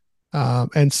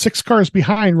 And 6 cars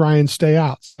behind Ryan stay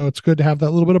out. So it's good to have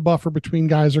that little bit of buffer between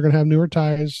guys that are going to have newer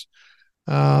tires.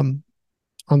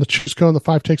 On the choose cone, the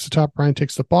 5 takes the top, Ryan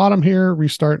takes the bottom here.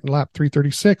 Restart in lap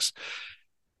 336.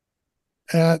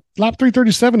 At lap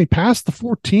 337, he passed the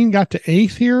 14, got to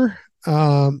 8th here.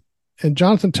 And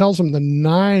Jonathan tells him the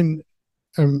 9,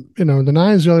 the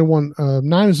 9 is the only one.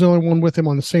 9 is the only one with him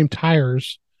on the same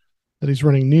tires that he's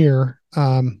running near.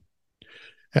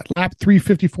 At lap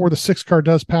 354, the 6 car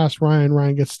does pass Ryan.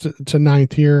 Ryan gets to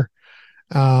 9th here.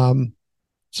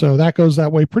 So that goes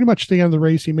that way. Pretty much at the end of the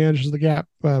race, he manages the gap.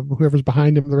 Whoever's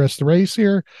behind him the rest of the race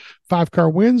here. 5 car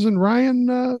wins, and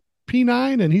Ryan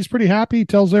P9, and he's pretty happy. He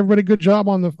tells everybody good job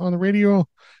on the radio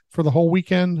for the whole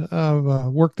weekend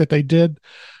of work that they did.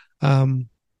 Once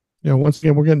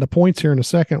again, we're getting to points here in a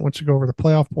second once you go over the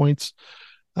playoff points.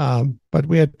 But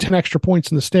we had 10 extra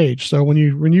points in the stage. So when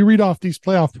you read off these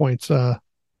playoff points,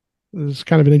 it's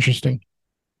kind of an interesting.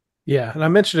 Yeah, and I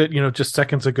mentioned it, just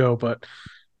seconds ago, but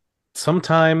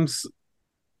sometimes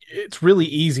it's really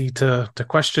easy to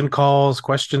question calls,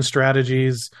 question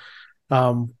strategies.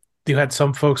 You had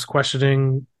some folks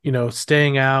questioning,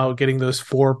 staying out, getting those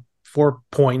four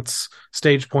points,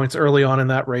 stage points early on in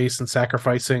that race and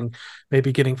sacrificing,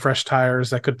 maybe getting fresh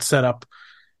tires that could set up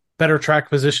better track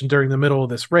position during the middle of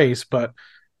this race. But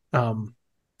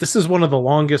this is one of the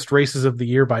longest races of the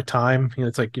year by time.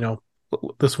 It's like,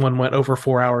 this one went over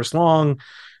 4 hours long.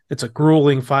 It's a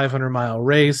grueling 500-mile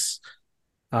race.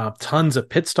 Tons of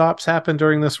pit stops happen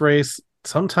during this race.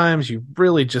 Sometimes you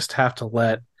really just have to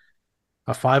let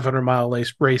a 500-mile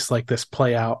race like this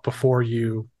play out before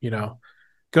you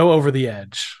go over the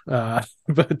edge,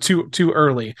 but too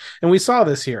early. And we saw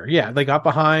this here. Yeah, they got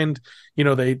behind.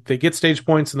 They get stage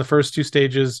points in the first 2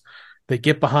 stages. They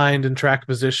get behind in track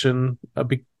position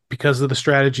because of the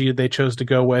strategy they chose to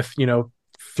go with.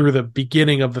 Through the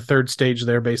beginning of the 3rd stage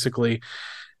there, basically.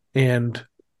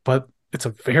 But it's a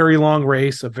very long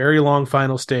race, a very long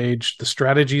final stage. The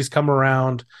strategies come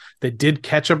around. They did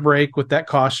catch a break with that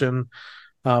caution.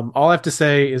 All I have to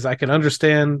say is I can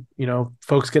understand,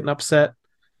 folks getting upset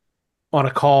on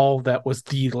a call that was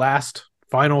the last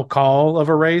final call of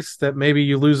a race that maybe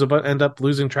you end up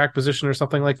losing track position or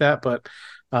something like that. But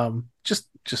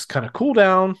just kind of cool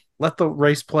down, let the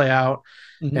race play out,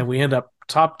 and we end up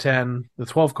top 10. The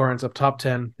 12 car ends up top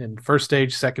 10 in first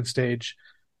stage, second stage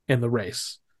in the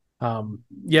race.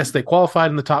 Yes, they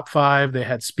qualified in the top 5. They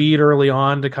had speed early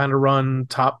on to kind of run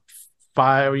top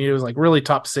 5. It was like really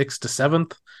top 6 to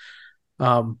 7th.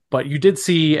 But you did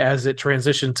see as it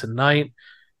transitioned tonight,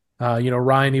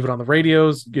 Ryan, even on the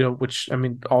radios, which,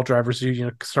 all drivers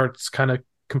do, starts kind of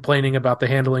complaining about the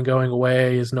handling going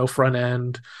away, is no front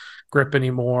end grip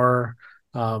anymore.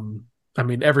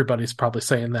 Everybody's probably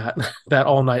saying that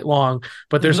all night long,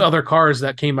 but there's other cars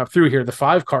that came up through here. The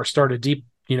 5 car started deep,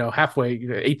 halfway,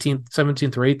 18th,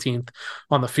 17th or 18th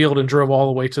on the field and drove all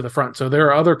the way to the front. So there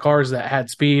are other cars that had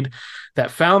speed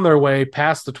that found their way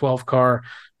past the 12 car.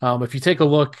 If you take a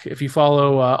look, if you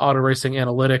follow Auto Racing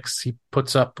Analytics, he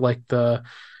puts up like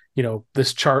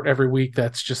this chart every week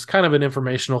that's just kind of an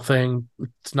informational thing.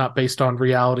 It's not based on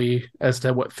reality as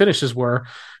to what finishes were,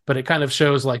 but it kind of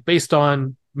shows like based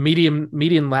on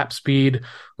median lap speed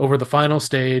over the final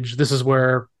stage, this is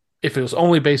where, if it was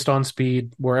only based on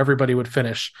speed, where everybody would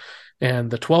finish.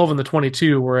 And the 12 and the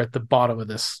 22 were at the bottom of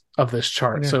this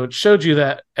chart. Yeah. So it showed you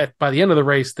that by the end of the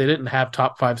race, they didn't have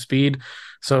top 5 speed.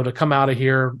 So to come out of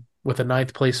here with a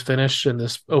 9th place finish in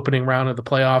this opening round of the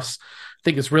playoffs, I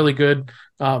think it's really good.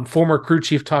 Former crew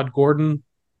chief Todd Gordon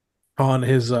on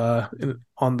his on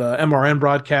the MRN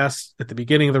broadcast at the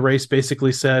beginning of the race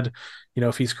basically said,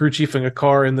 if he's crew chiefing a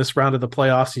car in this round of the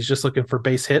playoffs, he's just looking for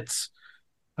base hits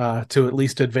to at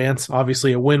least advance.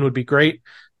 Obviously, a win would be great,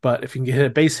 but if you can get a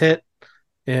base hit,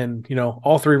 in,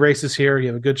 all three races here, you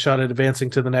have a good shot at advancing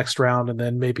to the next round and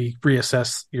then maybe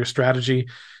reassess your strategy.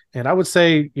 And I would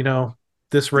say,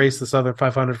 this race, the Southern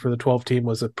 500 for the 12 team,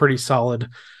 was a pretty solid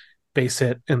base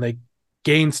hit, and they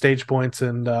gained stage points.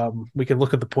 And we can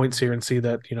look at the points here and see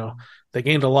that, they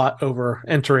gained a lot over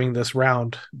entering this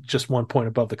round, just 1 point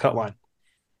above the cut line.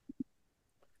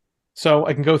 So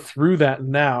I can go through that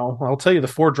now. I'll tell you the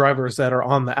 4 drivers that are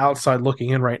on the outside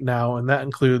looking in right now, and that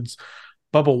includes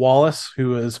Bubba Wallace,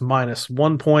 who is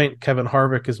 -1 point. Kevin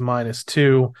Harvick is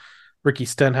 -2. Ricky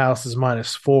Stenhouse is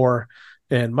 -4.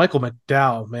 And Michael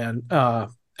McDowell, man,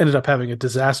 ended up having a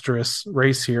disastrous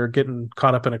race here, getting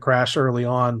caught up in a crash early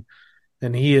on.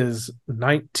 And he is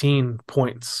 19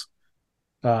 points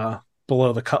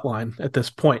below the cut line at this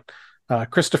point.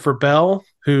 Christopher Bell,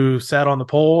 who sat on the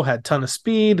pole, had a ton of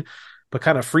speed, but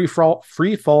kind of free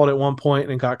falled at one point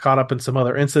and got caught up in some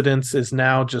other incidents, is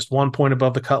now just 1 point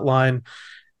above the cut line.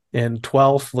 In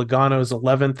 12th, Logano's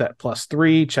 11th at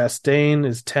 +3. Chastain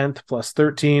is 10th,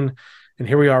 +13. And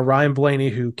here we are, Ryan Blaney,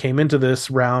 who came into this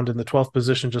round in the 12th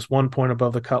position, just 1 point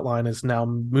above the cut line, is now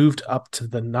moved up to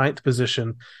the 9th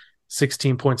position,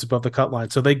 16 points above the cut line.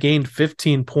 So they gained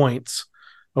 15 points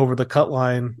over the cut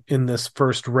line in this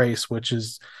first race, which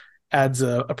adds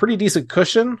a pretty decent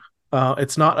cushion.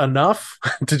 It's not enough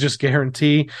to just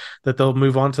guarantee that they'll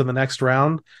move on to the next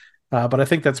round, but I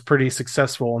think that's pretty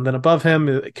successful. And then above him,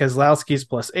 Keselowski's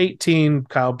 +18,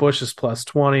 Kyle Busch is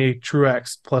 +20,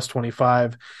 Truex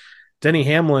 +25. Denny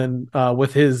Hamlin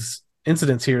with his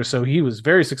incidents here, so he was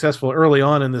very successful early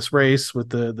on in this race with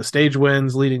the stage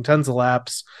wins, leading tons of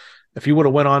laps. If he would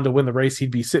have went on to win the race,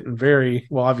 he'd be sitting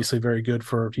obviously very good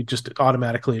for just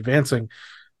automatically advancing.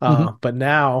 But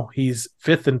now he's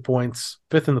 5th in points,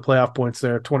 5th in the playoff points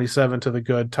there, 27 to the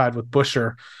good, tied with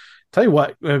Buescher. Tell you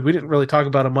what, we didn't really talk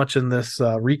about him much in this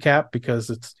recap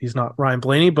because he's not Ryan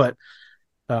Blaney, but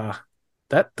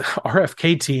that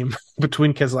RFK team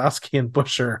between Keselowski and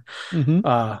Buescher,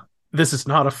 this is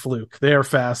not a fluke. They are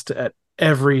fast at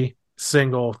every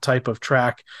single type of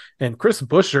track. And Chris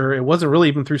Buescher, it wasn't really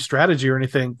even through strategy or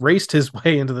anything, raced his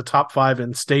way into the top 5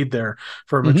 and stayed there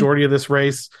for a majority of this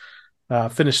race.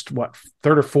 Finished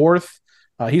 3rd or 4th.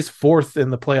 He's 4th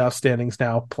in the playoff standings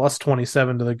now,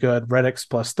 +27 to the good. Reddick's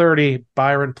 +30,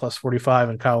 Byron +45,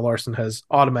 and Kyle Larson has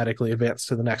automatically advanced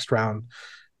to the next round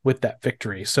with that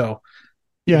victory. So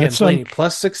again, Blaney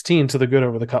 +16 to the good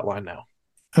over the cut line now.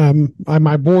 On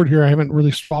my board here, I haven't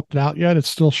really swapped it out yet. It's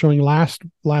still showing last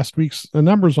week's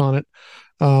numbers on it.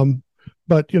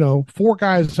 But 4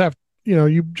 guys have,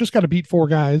 you just got to beat 4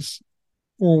 guys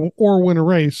or win a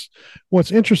race.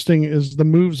 What's interesting is the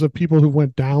moves of people who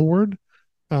went downward,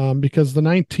 because the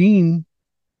 19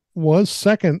 was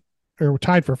second or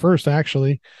tied for first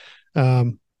actually.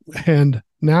 And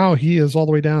now he is all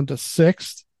the way down to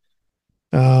 6th.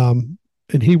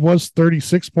 And he was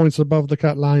 36 points above the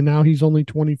cut line. Now he's only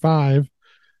 25.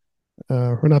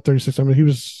 Or not 36. I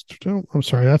mean, I'm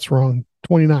sorry, that's wrong.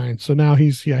 29. So now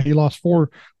he lost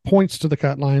 4 points to the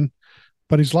cut line,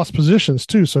 but he's lost positions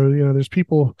too. So, there's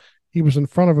people he was in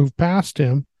front of who've passed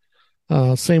him.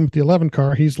 Same with the 11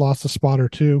 car. He's lost a spot or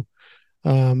 2.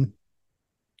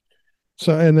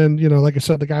 So, and then, like I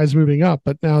said, the guy's moving up,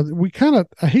 but now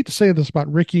I hate to say this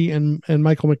about Ricky and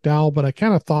Michael McDowell, but I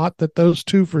kind of thought that those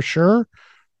 2 for sure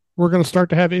were going to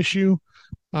start to have issue.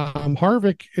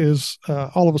 Harvick is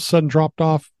all of a sudden dropped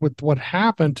off with what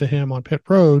happened to him on pit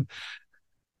road.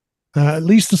 At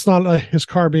least it's not his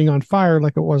car being on fire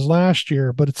like it was last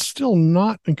year, but it's still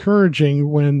not encouraging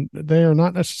when they are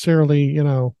not necessarily,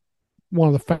 one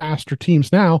of the faster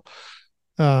teams now.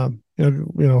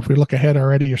 If we look ahead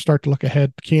already or start to look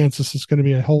ahead, Kansas is going to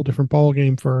be a whole different ball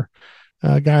game for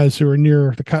guys who are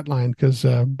near the cut line, because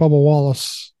Bubba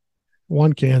Wallace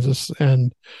won Kansas,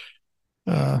 and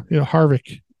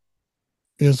Harvick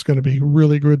is going to be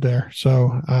really good there.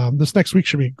 So this next week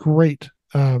should be great,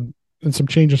 and some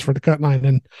changes for the cut line,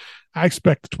 and I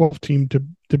expect the 12th team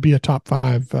to be a top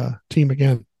 5 team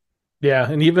again. Yeah,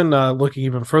 and even looking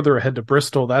even further ahead to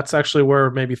Bristol, that's actually where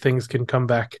maybe things can come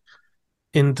back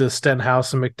into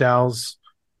Stenhouse and McDowell's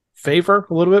favor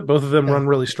a little bit. Both of them run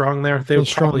really strong there. They would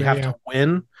probably have to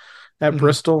win at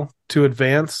Bristol to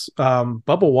advance.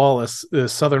 Bubba Wallace, the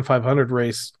Southern 500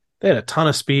 race, they had a ton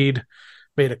of speed,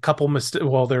 made a couple mistakes.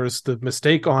 Well, there's the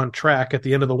mistake on track at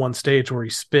the end of the one stage where he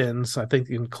spins. I think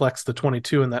he collects the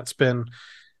 22 in that spin.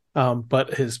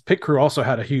 But his pit crew also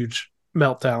had a huge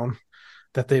meltdown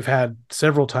that they've had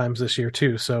several times this year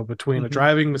too. So between a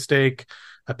driving mistake,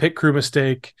 a pit crew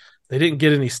mistake, they didn't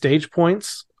get any stage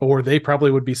points, or they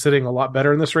probably would be sitting a lot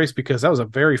better in this race, because that was a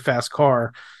very fast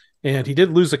car. and he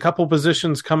did lose a couple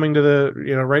positions coming to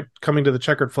the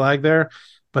checkered flag there,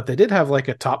 but they did have like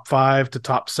a top 5 to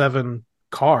top 7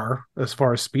 car as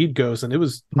far as speed goes, and it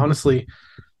was honestly,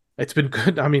 it's been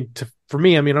good. I mean, for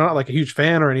me, I mean, I'm not like a huge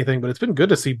fan or anything, but it's been good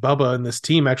to see Bubba and this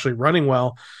team actually running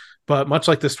well. But much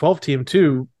like this 12 team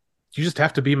too, you just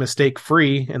have to be mistake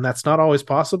free, and that's not always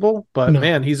possible. But No.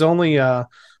 man, he's only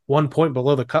 1 point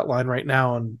below the cut line right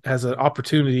now, and has an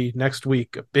opportunity next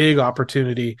week, a big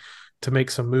opportunity to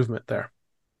make some movement there.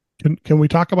 Can we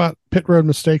talk about pit road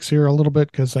mistakes here a little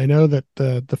bit? Because I know that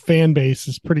the fan base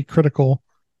is pretty critical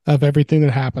of everything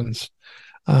that happens.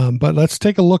 But let's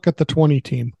take a look at the 20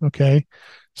 team. Okay.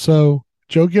 So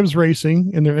Joe Gibbs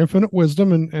Racing, in their infinite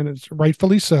wisdom, and it's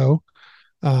rightfully so,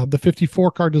 the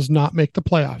 54 car does not make the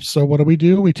playoffs. So what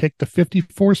do? We take the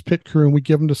 54's pit crew and we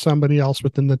give them to somebody else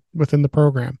within the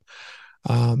program.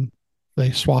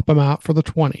 They swap them out for the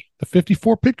 20. The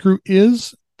 54 pit crew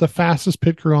is the fastest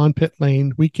pit crew on pit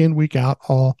lane, week in, week out,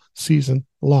 all season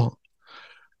long.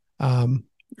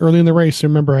 Early in the race,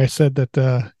 remember I said that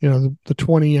the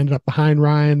 20 ended up behind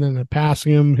Ryan and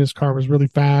passing him. His car was really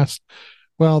fast.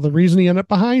 Well, the reason he ended up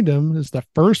behind him is the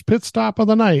first pit stop of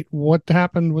the night. What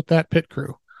happened with that pit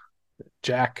crew?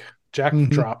 Jack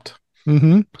dropped.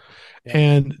 Yeah.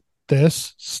 And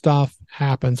this stuff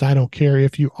happens. I don't care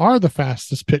if you are the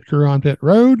fastest pit crew on pit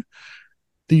road.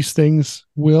 These things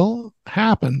will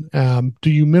happen.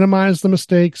 Do you minimize the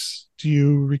mistakes? Do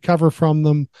you recover from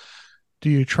them? Do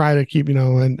you try to keep,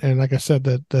 and like I said,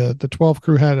 the 12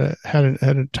 crew had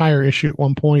a tire issue at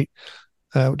one point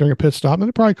during a pit stop, and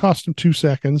it probably cost them 2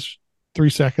 seconds, 3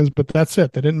 seconds, but that's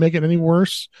it. They didn't make it any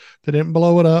worse. They didn't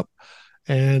blow it up,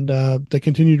 and they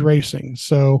continued racing.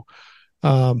 So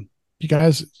you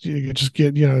guys, you just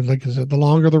get, like I said, the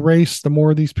longer the race, the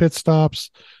more these pit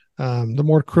stops, the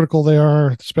more critical they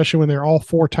are, especially when they're all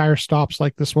 4 tire stops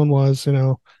like this one was,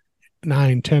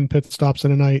 9, 10 pit stops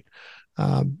in a night.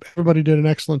 Everybody did an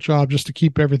excellent job just to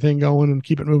keep everything going and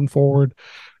keep it moving forward.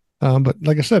 But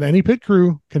like I said, any pit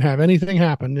crew can have anything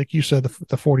happen. Like you said,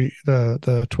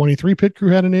 the 23 pit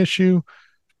crew had an issue.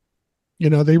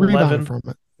 They rebounded from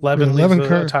it. 11 leaves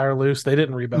the tire loose. They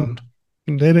didn't rebound.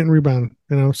 They didn't rebound,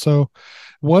 so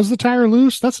was the tire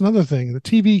loose? That's another thing. The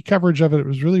TV coverage of it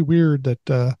was really weird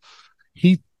that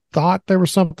he thought there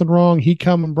was something wrong. He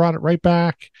come and brought it right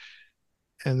back.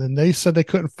 And then they said they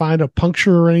couldn't find a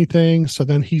puncture or anything. So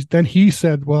then he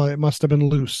said, well, it must have been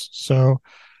loose. So,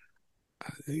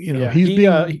 he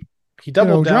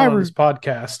doubled down on his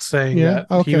podcast saying that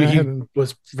he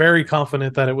was very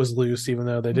confident that it was loose, even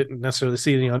though they didn't necessarily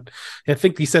see it. I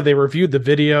think he said they reviewed the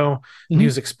video and he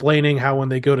was explaining how when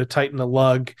they go to tighten the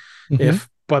lug, if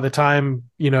by the time,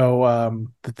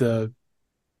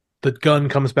 the gun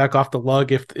comes back off the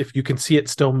lug, if you can see it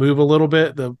still move a little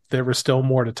bit, there was still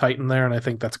more to tighten there, and I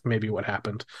think that's maybe what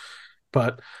happened.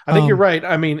 But I think you're right.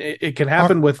 I mean, it can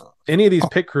happen with any of these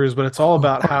pit crews, but it's all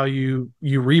about how you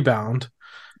rebound.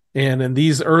 And in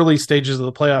these early stages of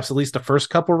the playoffs, at least the first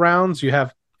couple rounds, you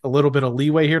have a little bit of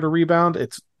leeway here to rebound.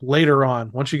 It's later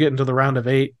on, once you get into the round of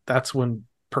 8, that's when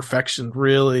perfection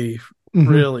really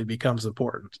becomes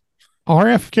important.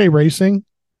 RFK Racing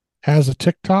has a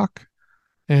TikTok.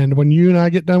 And when you and I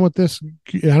get done with this,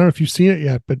 I don't know if you've seen it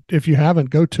yet, but if you haven't,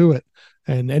 go to it.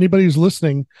 And anybody who's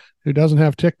listening who doesn't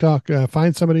have TikTok,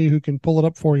 find somebody who can pull it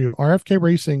up for you. RFK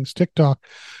Racing's TikTok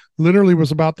literally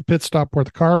was about the pit stop where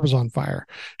the car was on fire.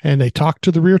 And they talked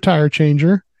to the rear tire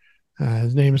changer.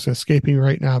 His name is escaping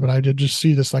right now, but I did just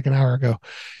see this like an hour ago.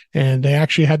 And they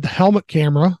actually had the helmet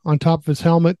camera on top of his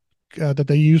helmet that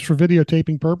they use for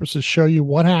videotaping purposes, show you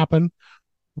what happened,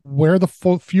 where the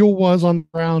fuel was on the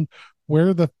ground,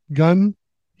 where the gun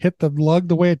hit the lug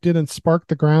the way it did and sparked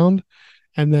the ground,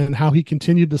 and then how he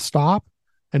continued to stop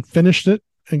and finished it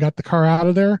and got the car out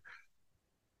of there.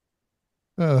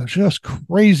 Just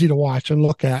crazy to watch and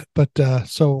look at. But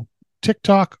so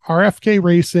TikTok, RFK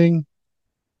Racing,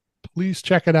 please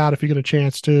check it out if you get a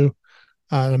chance to.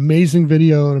 An amazing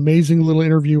video, an amazing little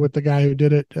interview with the guy who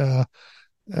did it.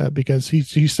 Because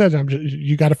he said,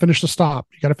 you got to finish the stop.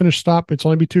 You got to finish the stop. It's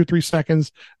only be 2 or 3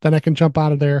 seconds. Then I can jump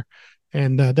out of there.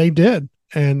 And they did.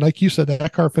 And like you said,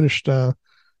 that car finished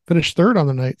third on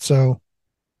the night. So,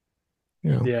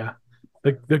 yeah,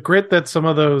 the grit that some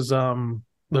of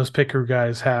those pit crew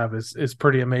guys have is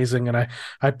pretty amazing. And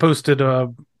I posted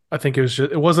I think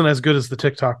it wasn't as good as the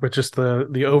TikTok, but just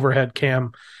the overhead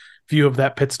cam view of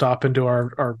that pit stop into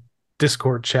our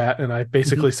Discord chat. And I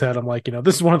basically said, I'm like,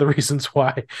 this is one of the reasons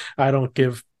why I don't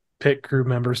give pit crew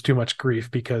members too much grief,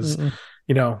 because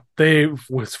they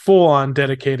was full on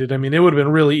dedicated. I mean, it would have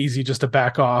been really easy just to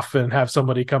back off and have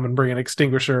somebody come and bring an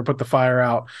extinguisher, put the fire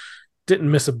out.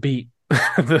 Didn't miss a beat.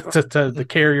 the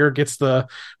carrier gets or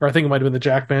I think it might have been the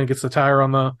jackman gets the tire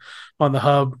on the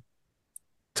hub.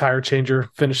 Tire changer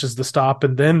finishes the stop,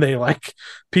 and then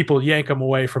people yank them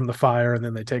away from the fire, and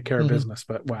then they take care of business.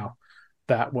 But wow,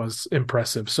 that was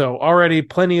impressive. So already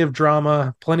plenty of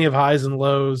drama, plenty of highs and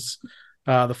lows.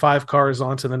 The 5 cars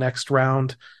on to the next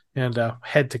round and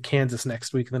head to Kansas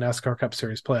next week in the NASCAR Cup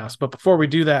Series playoffs. But before we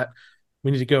do that,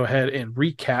 we need to go ahead and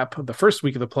recap the first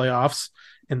week of the playoffs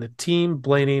in the Team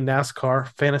Blaney NASCAR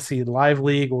Fantasy Live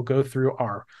League. We'll go through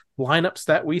our lineups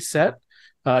that we set.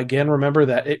 Again, remember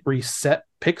that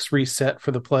picks reset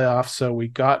for the playoffs. So we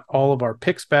got all of our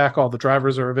picks back. All the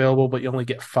drivers are available, but you only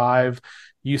get 5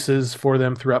 uses for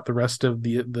them throughout the rest of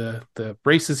the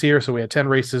races here. So we had 10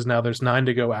 races. Now there's 9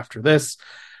 to go after this.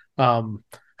 I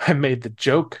made the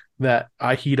joke that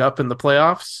I heat up in the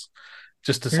playoffs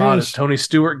just as hot as Tony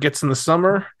Stewart gets in the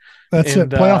summer. That's it.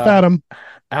 Playoff Adam.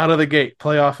 Out of the gate,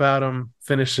 playoff Adam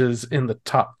finishes in the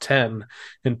top 10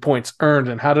 in points earned.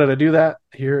 And how did I do that?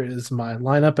 Here is my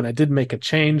lineup. And I did make a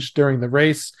change during the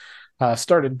race.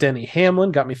 Started Denny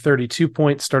Hamlin, got me 32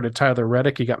 points. Started Tyler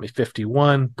Reddick, he got me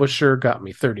 51. Busher got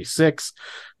me 36.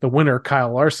 The winner,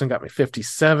 Kyle Larson, got me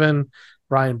 57.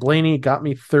 Ryan Blaney got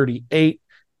me 38.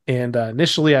 And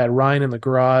initially I had Ryan in the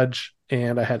garage,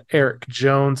 and I had Eric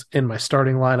Jones in my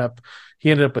starting lineup. He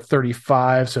ended up with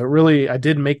 35. So I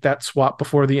did make that swap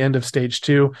before the end of stage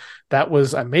 2.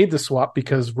 I made the swap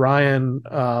because Ryan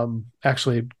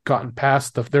actually gotten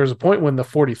past there was a point when the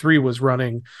 43 was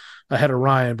running ahead of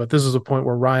Ryan, but this is a point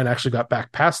where Ryan actually got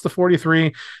back past the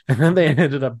 43, and then they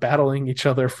ended up battling each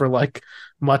other for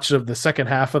much of the second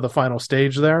half of the final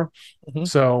stage there.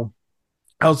 So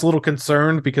I was a little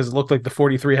concerned because it looked like the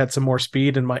 43 had some more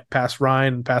speed and might pass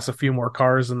Ryan and pass a few more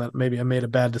cars, and that maybe I made a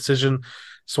bad decision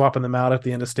swapping them out at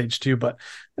the end of stage 2, but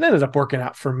it ended up working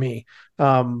out for me,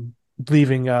 putting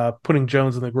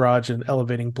Jones in the garage and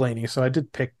elevating Blaney. So I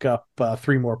did pick up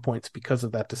 3 more points because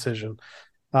of that decision.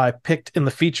 I picked in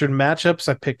the featured matchups.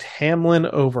 I picked Hamlin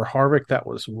over Harvick. That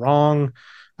was wrong.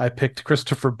 I picked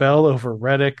Christopher Bell over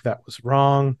Reddick. That was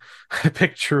wrong. I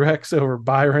picked Truex over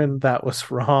Byron. That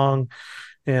was wrong.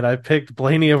 And I picked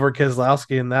Blaney over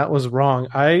Keselowski, and that was wrong.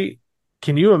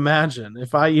 Can you imagine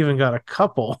if I even got a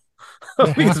couple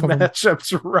of these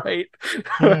matchups right?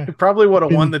 Yeah. Probably would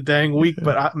have won the dang week,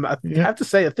 but I have to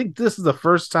say, I think this is the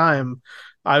first time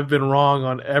I've been wrong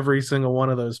on every single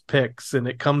one of those picks, and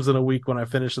it comes in a week when I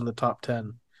finish in the top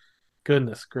 10.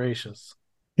 Goodness gracious.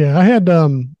 Yeah, I had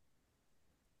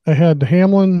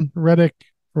Hamlin, Reddick,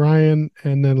 Ryan,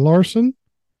 and then Larson.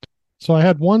 So I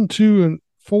had 1, 2, and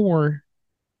 4,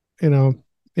 in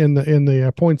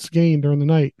the points gained during the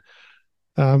night.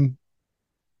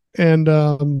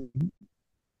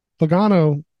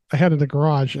 Logano I had in the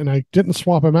garage, and I didn't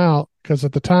swap him out because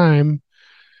at the time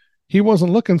he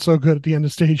wasn't looking so good at the end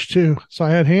of stage 2. So I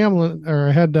had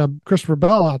Christopher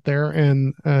Bell out there,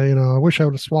 and I wish I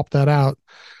would have swapped that out,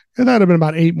 and that'd have been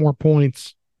about 8 more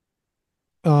points.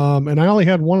 And I only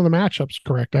had one of the matchups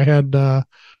correct. I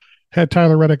had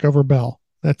Tyler Reddick over Bell.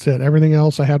 That's it. Everything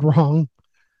else I had wrong.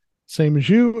 Same as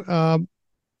you. I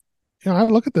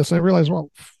look at this and I realize,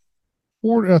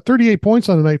 38 points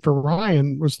on the night for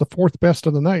Ryan was the 4th best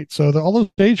of the night. So all those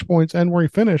stage points and where he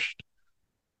finished,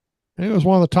 he was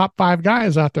one of the top 5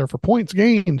 guys out there for points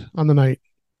gained on the night.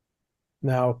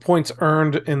 Now, points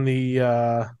earned in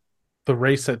the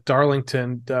race at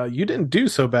Darlington, you didn't do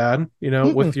so bad,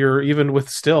 even with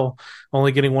still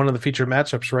only getting one of the featured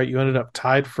matchups right. You ended up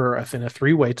tied for, I think, a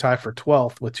 3-way tie for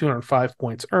 12th with 205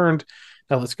 points earned.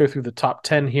 Now let's go through the top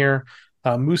 10 here.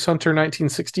 Moose Hunter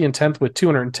 1960 in 10th with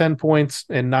 210 points,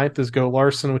 and 9th is Go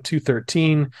Larson with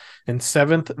 213. In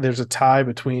 7th, there's a tie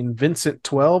between Vincent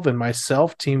 12 and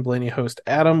myself, Team Blaney host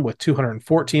Adam, with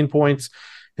 214 points.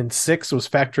 And 6th was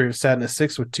Factory of Sadness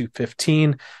 6 with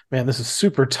 215. Man, this is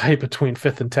super tight between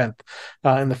 5th and 10th.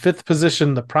 In the 5th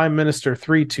position, the Prime Minister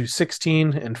 3,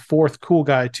 216. And 4th, Cool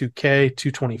Guy 2K,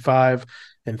 225.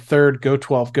 And 3rd, Go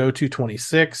 12 Go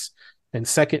 226. And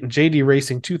 2nd, JD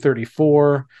Racing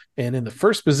 234. And in the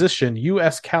 1st position,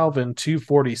 US Calvin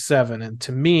 247. And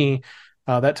to me,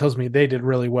 that tells me they did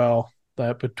really well.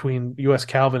 Between US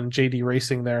Calvin and JD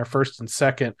Racing there, 1st and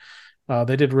 2nd.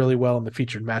 They did really well in the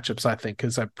featured matchups, I think,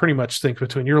 because I pretty much think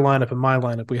between your lineup and my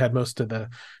lineup, we had most of the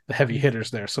heavy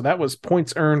hitters there. So that was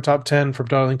points earned top 10 from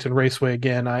Darlington Raceway.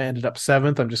 Again, I ended up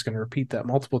 7th. I'm just going to repeat that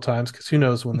multiple times because who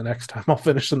knows when the next time I'll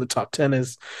finish in the top 10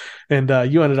 is. And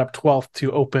you ended up 12th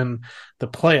to open the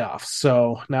playoffs.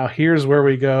 So now here's where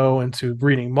we go into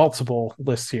reading multiple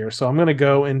lists here. So I'm going to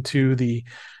go into the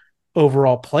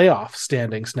overall playoff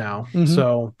standings now.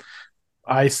 So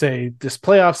I say this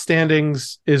playoff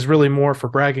standings is really more for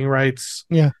bragging rights.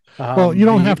 Yeah. Well, you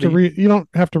don't have to read. You don't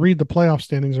have to read the playoff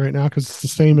standings right now because it's the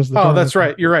same as the. Oh, that's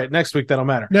right. You're right. Next week that'll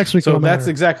matter. Next week, so it'll that's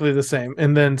matter. exactly the same.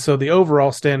 And then so the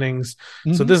overall standings.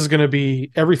 So this is going to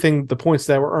be everything, the points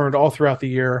that were earned all throughout the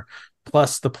year,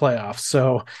 plus the playoffs.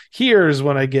 So here's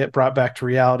when I get brought back to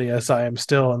reality, as I am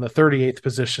still in the 38th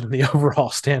position in the overall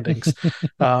standings.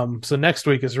 So next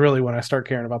week is really when I start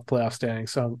caring about the playoff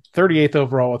standings. So 38th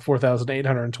overall with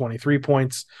 4,823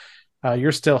 points.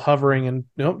 You're still hovering, and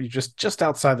nope, you're just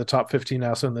outside the top 15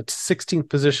 now. So in the 16th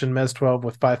position, Mez 12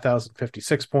 with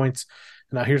 5,056 points.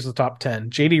 Now here's the top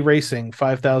 10. JD Racing,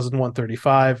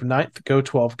 5,135. 9th, Go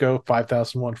 12 Go,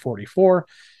 5,144.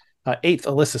 8th,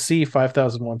 Alyssa C,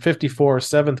 5,154.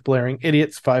 7th, Blaring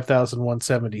Idiots,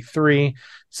 5,173.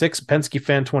 6th, Penske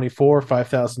Fan 24,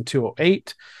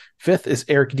 5,208. 5th is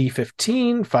Eric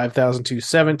D15,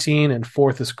 5,217. And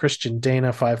 4th is Christian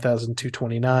Dana,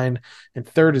 5,229. And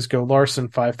 3rd is Go Larson,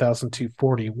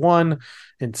 5,241.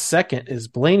 And 2nd is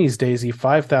Blaney's Daisy,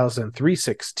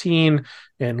 5,316.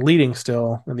 And leading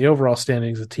still in the overall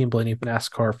standings, the Team Blaney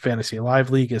NASCAR Fantasy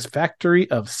Live League is Factory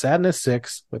of Sadness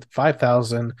 6 with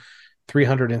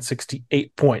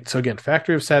 5,368 points. So again,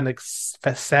 Factory of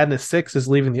Sadness 6 is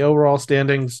leaving the overall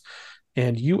standings.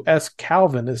 And US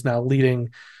Calvin is now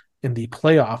leading in the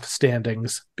playoff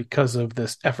standings because of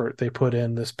this effort they put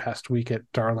in this past week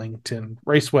at Darlington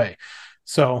Raceway.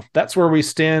 So that's where we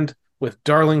stand with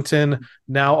Darlington.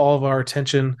 Now all of our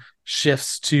attention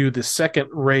shifts to the second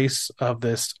race of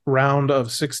this round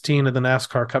of 16 of the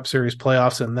NASCAR Cup Series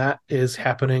playoffs, and that is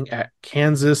happening at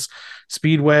Kansas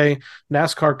Speedway.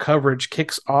 NASCAR coverage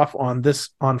kicks off on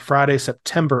Friday,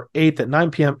 September 8th at 9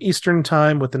 p.m. Eastern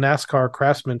Time with the NASCAR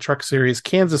Craftsman Truck Series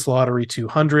Kansas Lottery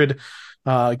 200.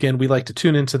 Again, we like to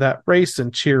tune into that race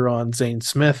and cheer on Zane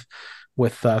Smith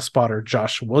with spotter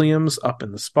Josh Williams up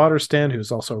in the spotter stand,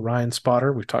 who's also Ryan's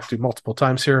spotter. We've talked to multiple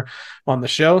times here on the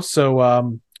show.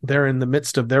 So they're in the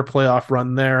midst of their playoff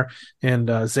run there, and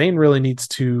Zane really needs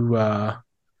to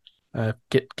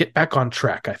get back on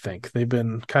track. I think they've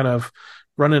been kind of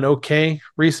running okay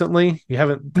recently.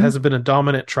 Hasn't been a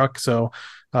dominant truck, so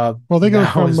well, they go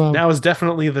now is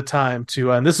definitely the time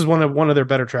to, and this is one of their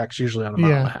better tracks, usually on a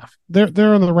mile and a half.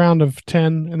 They're on the round of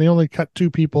 10, and they only cut 2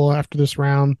 people after this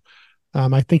round.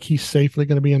 I think he's safely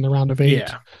going to be in the round of 8.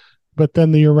 Yeah. But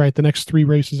then you're right, the next 3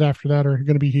 races after that are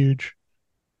going to be huge.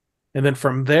 And then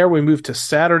from there, we move to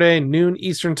Saturday, noon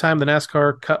Eastern Time, the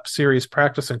NASCAR Cup Series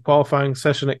practice and qualifying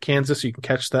session at Kansas. You can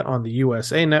catch that on the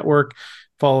USA Network.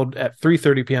 Followed at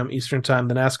 3:30 p.m. Eastern Time,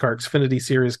 the NASCAR Xfinity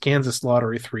Series Kansas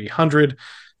Lottery 300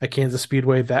 at Kansas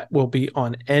Speedway. That will be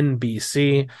on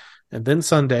NBC. And then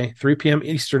Sunday, 3 p.m.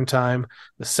 Eastern Time,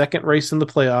 the second race in the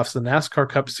playoffs, the NASCAR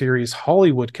Cup Series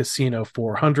Hollywood Casino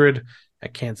 400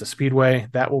 at Kansas Speedway.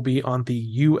 That will be on the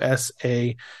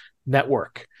USA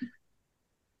Network.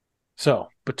 So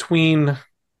between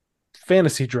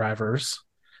fantasy drivers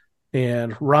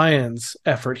and Ryan's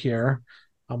effort here,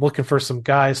 I'm looking for some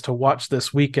guys to watch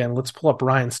this weekend. Let's pull up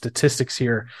Ryan's statistics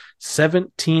here.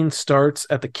 17 starts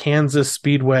at the Kansas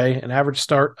Speedway, an average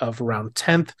start of around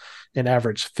 10th, an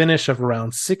average finish of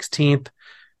around 16th,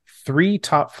 3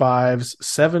 top 5s,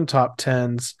 7 top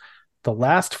 10s. The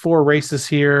last 4 races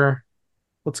here,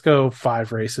 let's go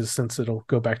 5 races since it'll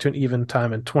go back to an even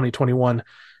time in 2021.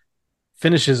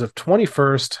 Finishes of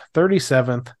 21st,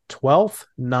 37th, 12th,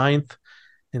 9th,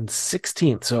 and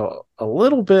 16th. So a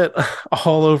little bit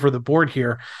all over the board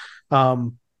here.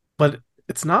 But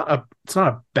it's not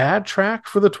a bad track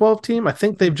for the 12 team. I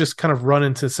think they've just kind of run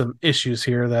into some issues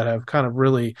here that have kind of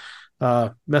really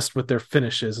messed with their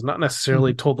finishes and not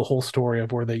necessarily told the whole story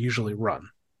of where they usually run.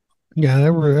 Yeah, they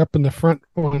were up in the front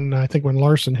when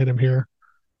Larson hit him here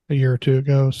a year or 2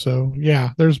 ago. So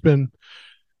yeah, there's been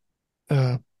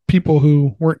people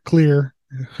who weren't clear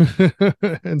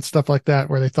and stuff like that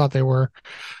where they thought they were.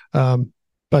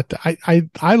 But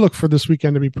I look for this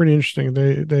weekend to be pretty interesting.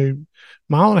 They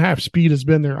mile and a half speed has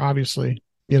been there, obviously.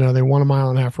 They won a mile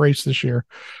and a half race this year.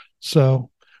 So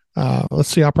let's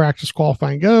see how practice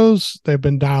qualifying goes. They've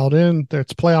been dialed in.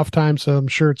 It's playoff time, so I'm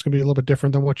sure it's going to be a little bit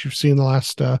different than what you've seen the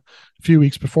last few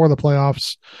weeks before the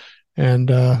playoffs. And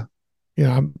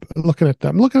I'm looking at that.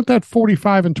 I'm looking at that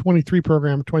 45 and 23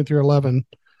 program, 23-11.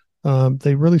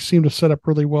 They really seem to set up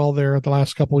really well there the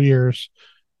last couple of years,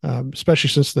 especially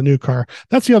since the new car.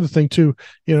 That's the other thing too.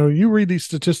 You read these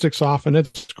statistics off, and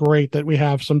it's great that we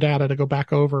have some data to go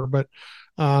back over. But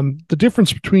the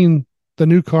difference between the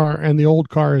new car and the old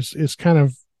car is kind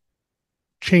of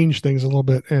changed things a little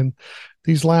bit. And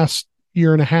these last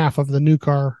year and a half of the new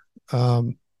car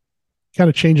kind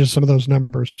of changes some of those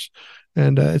numbers.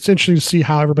 And it's interesting to see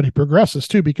how everybody progresses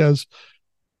too, because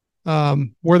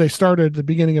where they started at the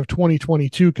beginning of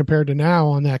 2022 compared to now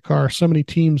on that car, so many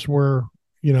teams were,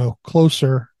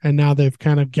 closer, and now they've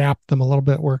kind of gapped them a little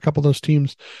bit, where a couple of those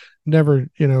teams never,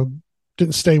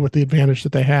 didn't stay with the advantage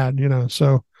that they had,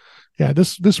 So yeah,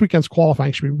 this weekend's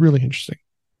qualifying should be really interesting.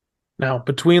 Now,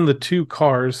 between the two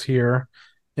cars here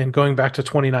and going back to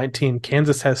 2019,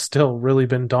 Kansas has still really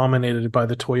been dominated by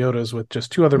the Toyotas, with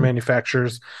just two other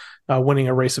manufacturers winning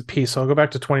a race apiece. So I'll go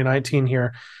back to 2019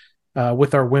 here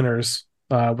with our winners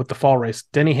with the fall race.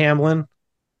 Denny Hamlin,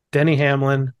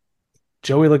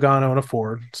 Joey Logano in a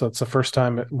Ford. So it's the first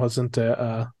time it wasn't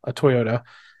a Toyota.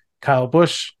 Kyle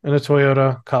Busch in a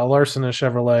Toyota, Kyle Larson in a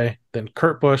Chevrolet, then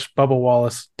Kurt Busch, Bubba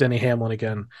Wallace, Denny Hamlin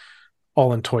again,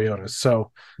 all in Toyotas.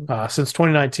 So since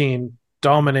 2019,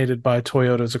 dominated by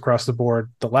Toyotas across the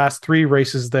board. The last three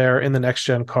races there in the next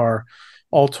gen car,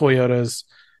 all Toyotas,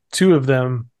 two of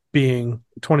them being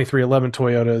 2311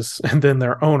 Toyotas, and then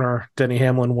their owner, Denny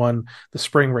Hamlin, won the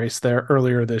spring race there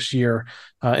earlier this year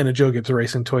in a Joe Gibbs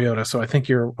Racing Toyota. So I think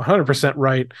you're 100%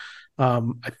 right.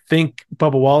 I think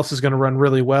Bubba Wallace is going to run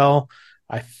really well.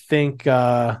 I think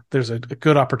there's a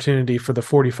good opportunity for the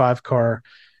 45 car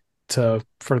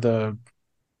for the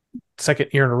second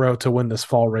year in a row to win this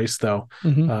fall race, though,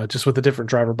 just with a different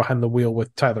driver behind the wheel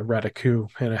with Tyler Reddick, who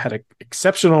had an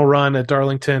exceptional run at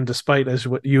Darlington, despite as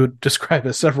what you would describe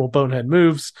as several bonehead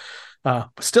moves.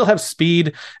 Still have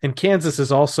speed, and Kansas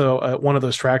is also one of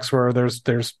those tracks where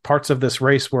there's parts of this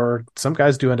race where some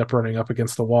guys do end up running up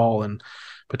against the wall, and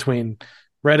between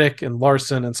Reddick and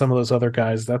Larson and some of those other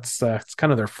guys, that's it's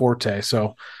kind of their forte.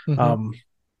 So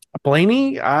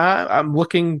Blaney, I'm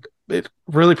looking at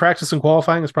really practicing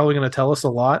qualifying is probably going to tell us a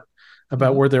lot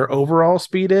about where their overall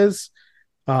speed is.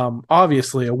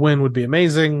 Obviously, a win would be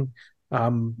amazing.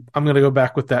 I'm going to go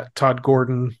back with that Todd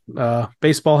Gordon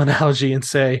baseball analogy and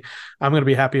say I'm going to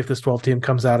be happy if this 12 team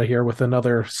comes out of here with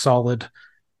another solid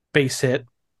base hit,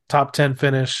 top 10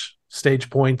 finish, stage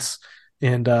points,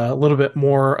 and a little bit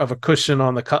more of a cushion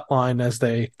on the cut line as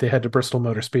they head to Bristol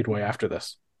Motor Speedway after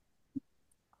this.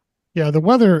 Yeah, the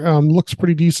weather looks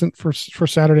pretty decent for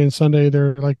Saturday and Sunday.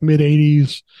 They're like mid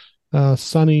 80s,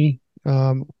 sunny.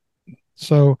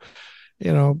 So,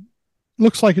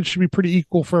 looks like it should be pretty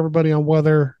equal for everybody on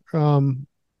weather. And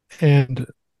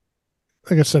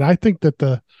like I said, I think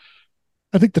the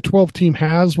 12 team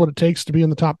has what it takes to be in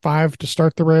the top 5 to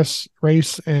start the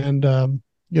race. And,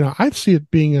 I see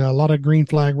it being a lot of green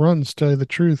flag runs, to tell you the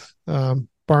truth,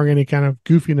 barring any kind of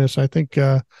goofiness. I think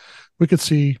we could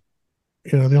see,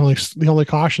 the only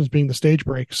cautions being the stage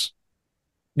breaks.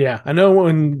 Yeah, I know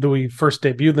when we first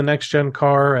debuted the next gen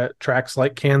car at tracks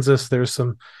like Kansas, there's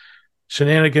some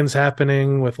shenanigans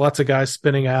happening with lots of guys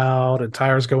spinning out and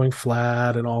tires going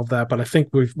flat and all of that. But I think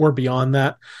we're beyond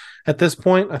that at this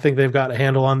point. I think they've got a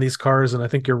handle on these cars, and I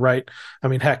think you're right. I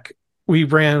mean, heck, we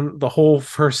ran the whole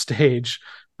first stage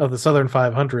of the Southern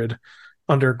 500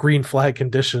 under green flag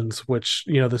conditions, which,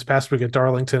 this past week at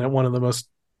Darlington, at one of the most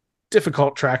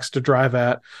difficult tracks to drive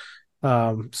at,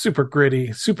 super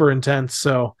gritty, super intense.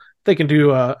 So they can do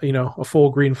a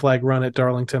full green flag run at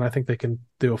Darlington. I think they can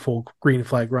do a full green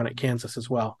flag run at Kansas as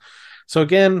well. So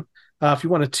again, if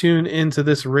you want to tune into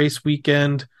this race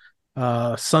weekend,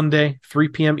 Sunday, 3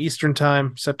 p.m. Eastern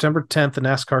time, September 10th, the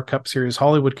NASCAR Cup Series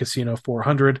Hollywood Casino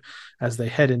 400, as they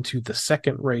head into the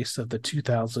second race of the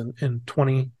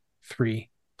 2023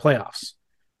 playoffs.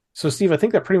 So, Steve, I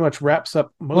think that pretty much wraps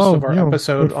up most of our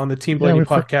episode on the Team Blaney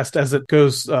podcast as it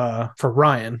goes for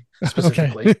Ryan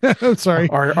specifically. Okay. Sorry.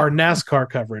 Our NASCAR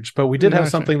coverage. But we did have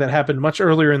something that happened much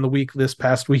earlier in the week this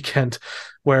past weekend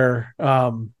where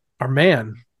our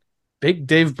man, Big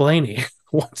Dave Blaney,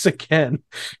 once again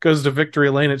goes to victory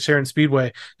lane at Sharon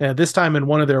Speedway. This time in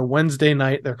one of their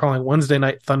they're calling Wednesday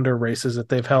Night Thunder races that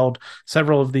they've held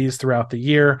several of these throughout the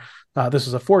year. This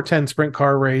was a 410 sprint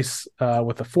car race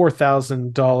with a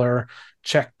 $4,000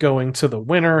 check going to the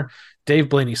winner. Dave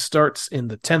Blaney starts in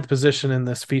the 10th position in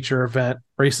this feature event,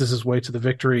 races his way to the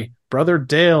victory. Brother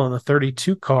Dale in the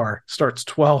 32 car starts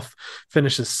 12th,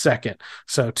 finishes second.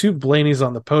 So two Blaneys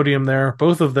on the podium there.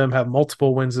 Both of them have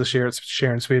multiple wins this year at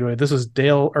Sharon Speedway. This is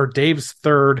Dave's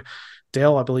third.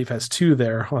 Dale, I believe, has 2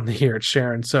 there on the year at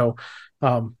Sharon. So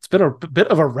it's been a bit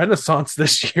of a renaissance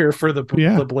this year for the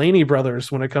Blaney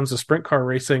brothers when it comes to sprint car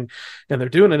racing, and they're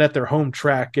doing it at their home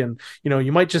track. And,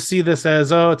 you might just see this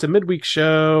as, it's a midweek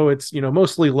show. It's,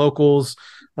 mostly locals.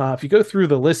 If you go through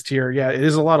the list here, it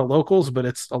is a lot of locals, but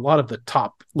it's a lot of the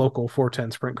top local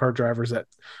 410 sprint car drivers that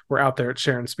were out there at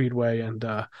Sharon Speedway. And,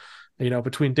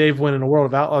 between Dave winning a World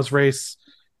of Outlaws race,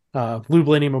 Lou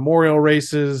Blaney Memorial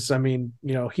races. I mean,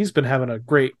 he's been having a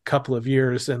great couple of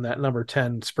years in that number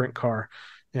 10 sprint car.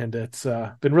 And it's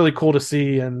been really cool to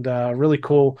see, and really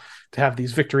cool to have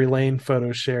these Victory Lane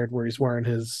photos shared where he's wearing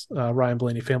his Ryan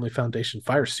Blaney Family Foundation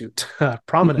fire suit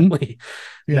prominently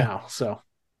now. So,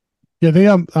 yeah, they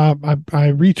I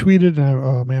retweeted, and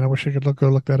oh man, I wish I could go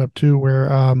look that up too. Where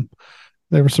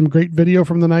there was some great video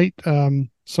from the night.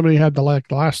 Somebody had the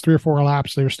last 3 or 4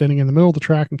 laps. They were standing in the middle of the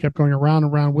track and kept going around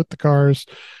and around with the cars.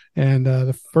 And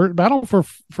the first battle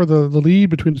for the lead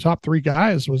between the top 3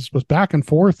 guys was back and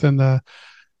forth, and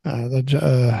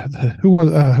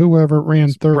whoever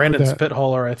ran third, Brandon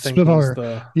Spithaler, I think,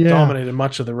 dominated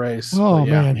much of the race. Oh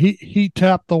man, he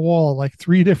tapped the wall like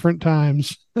 3 different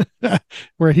times,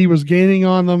 where he was gaining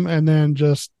on them and then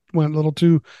just went a little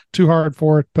too hard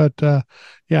for it. But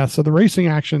so the racing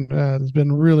action has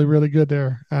been really, really good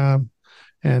there.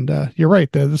 And you're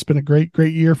right, this has been a great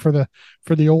year for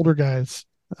the older guys.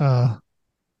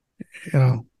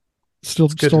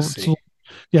 Still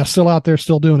out there,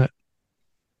 still doing it.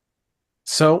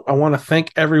 So I want to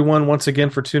thank everyone once again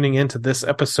for tuning in to this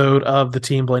episode of the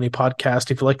Team Blaney podcast.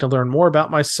 If you'd like to learn more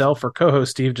about myself or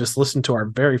co-host Steve, just listen to our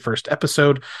very first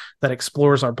episode that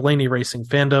explores our Blaney racing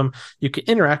fandom. You can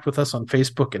interact with us on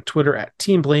Facebook and Twitter at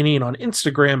Team Blaney, and on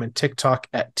Instagram and TikTok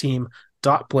at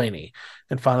Team.Blaney.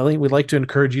 And finally, we'd like to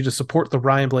encourage you to support the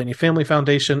Ryan Blaney Family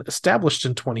Foundation, established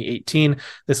in 2018.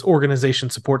 This organization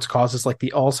supports causes like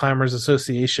the Alzheimer's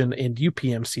Association and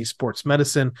UPMC Sports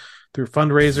Medicine through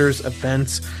fundraisers,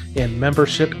 events, and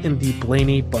membership in the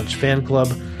Blaney Bunch Fan Club.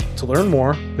 To learn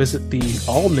more, visit the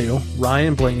all-new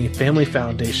Ryan Blaney Family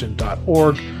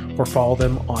Foundation.org or follow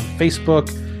them on Facebook,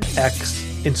 X,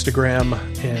 Instagram,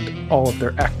 and all of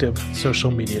their active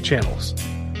social media channels.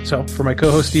 So for my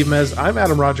co-host Steve Mez, I'm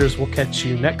Adam Rogers. We'll catch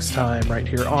you next time right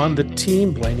here on the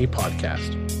Team Blaney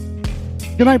podcast.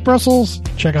 Good night, Brussels.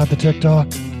 Check out the TikTok.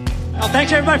 Well,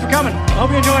 thanks everybody for coming. I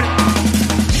hope you enjoyed it.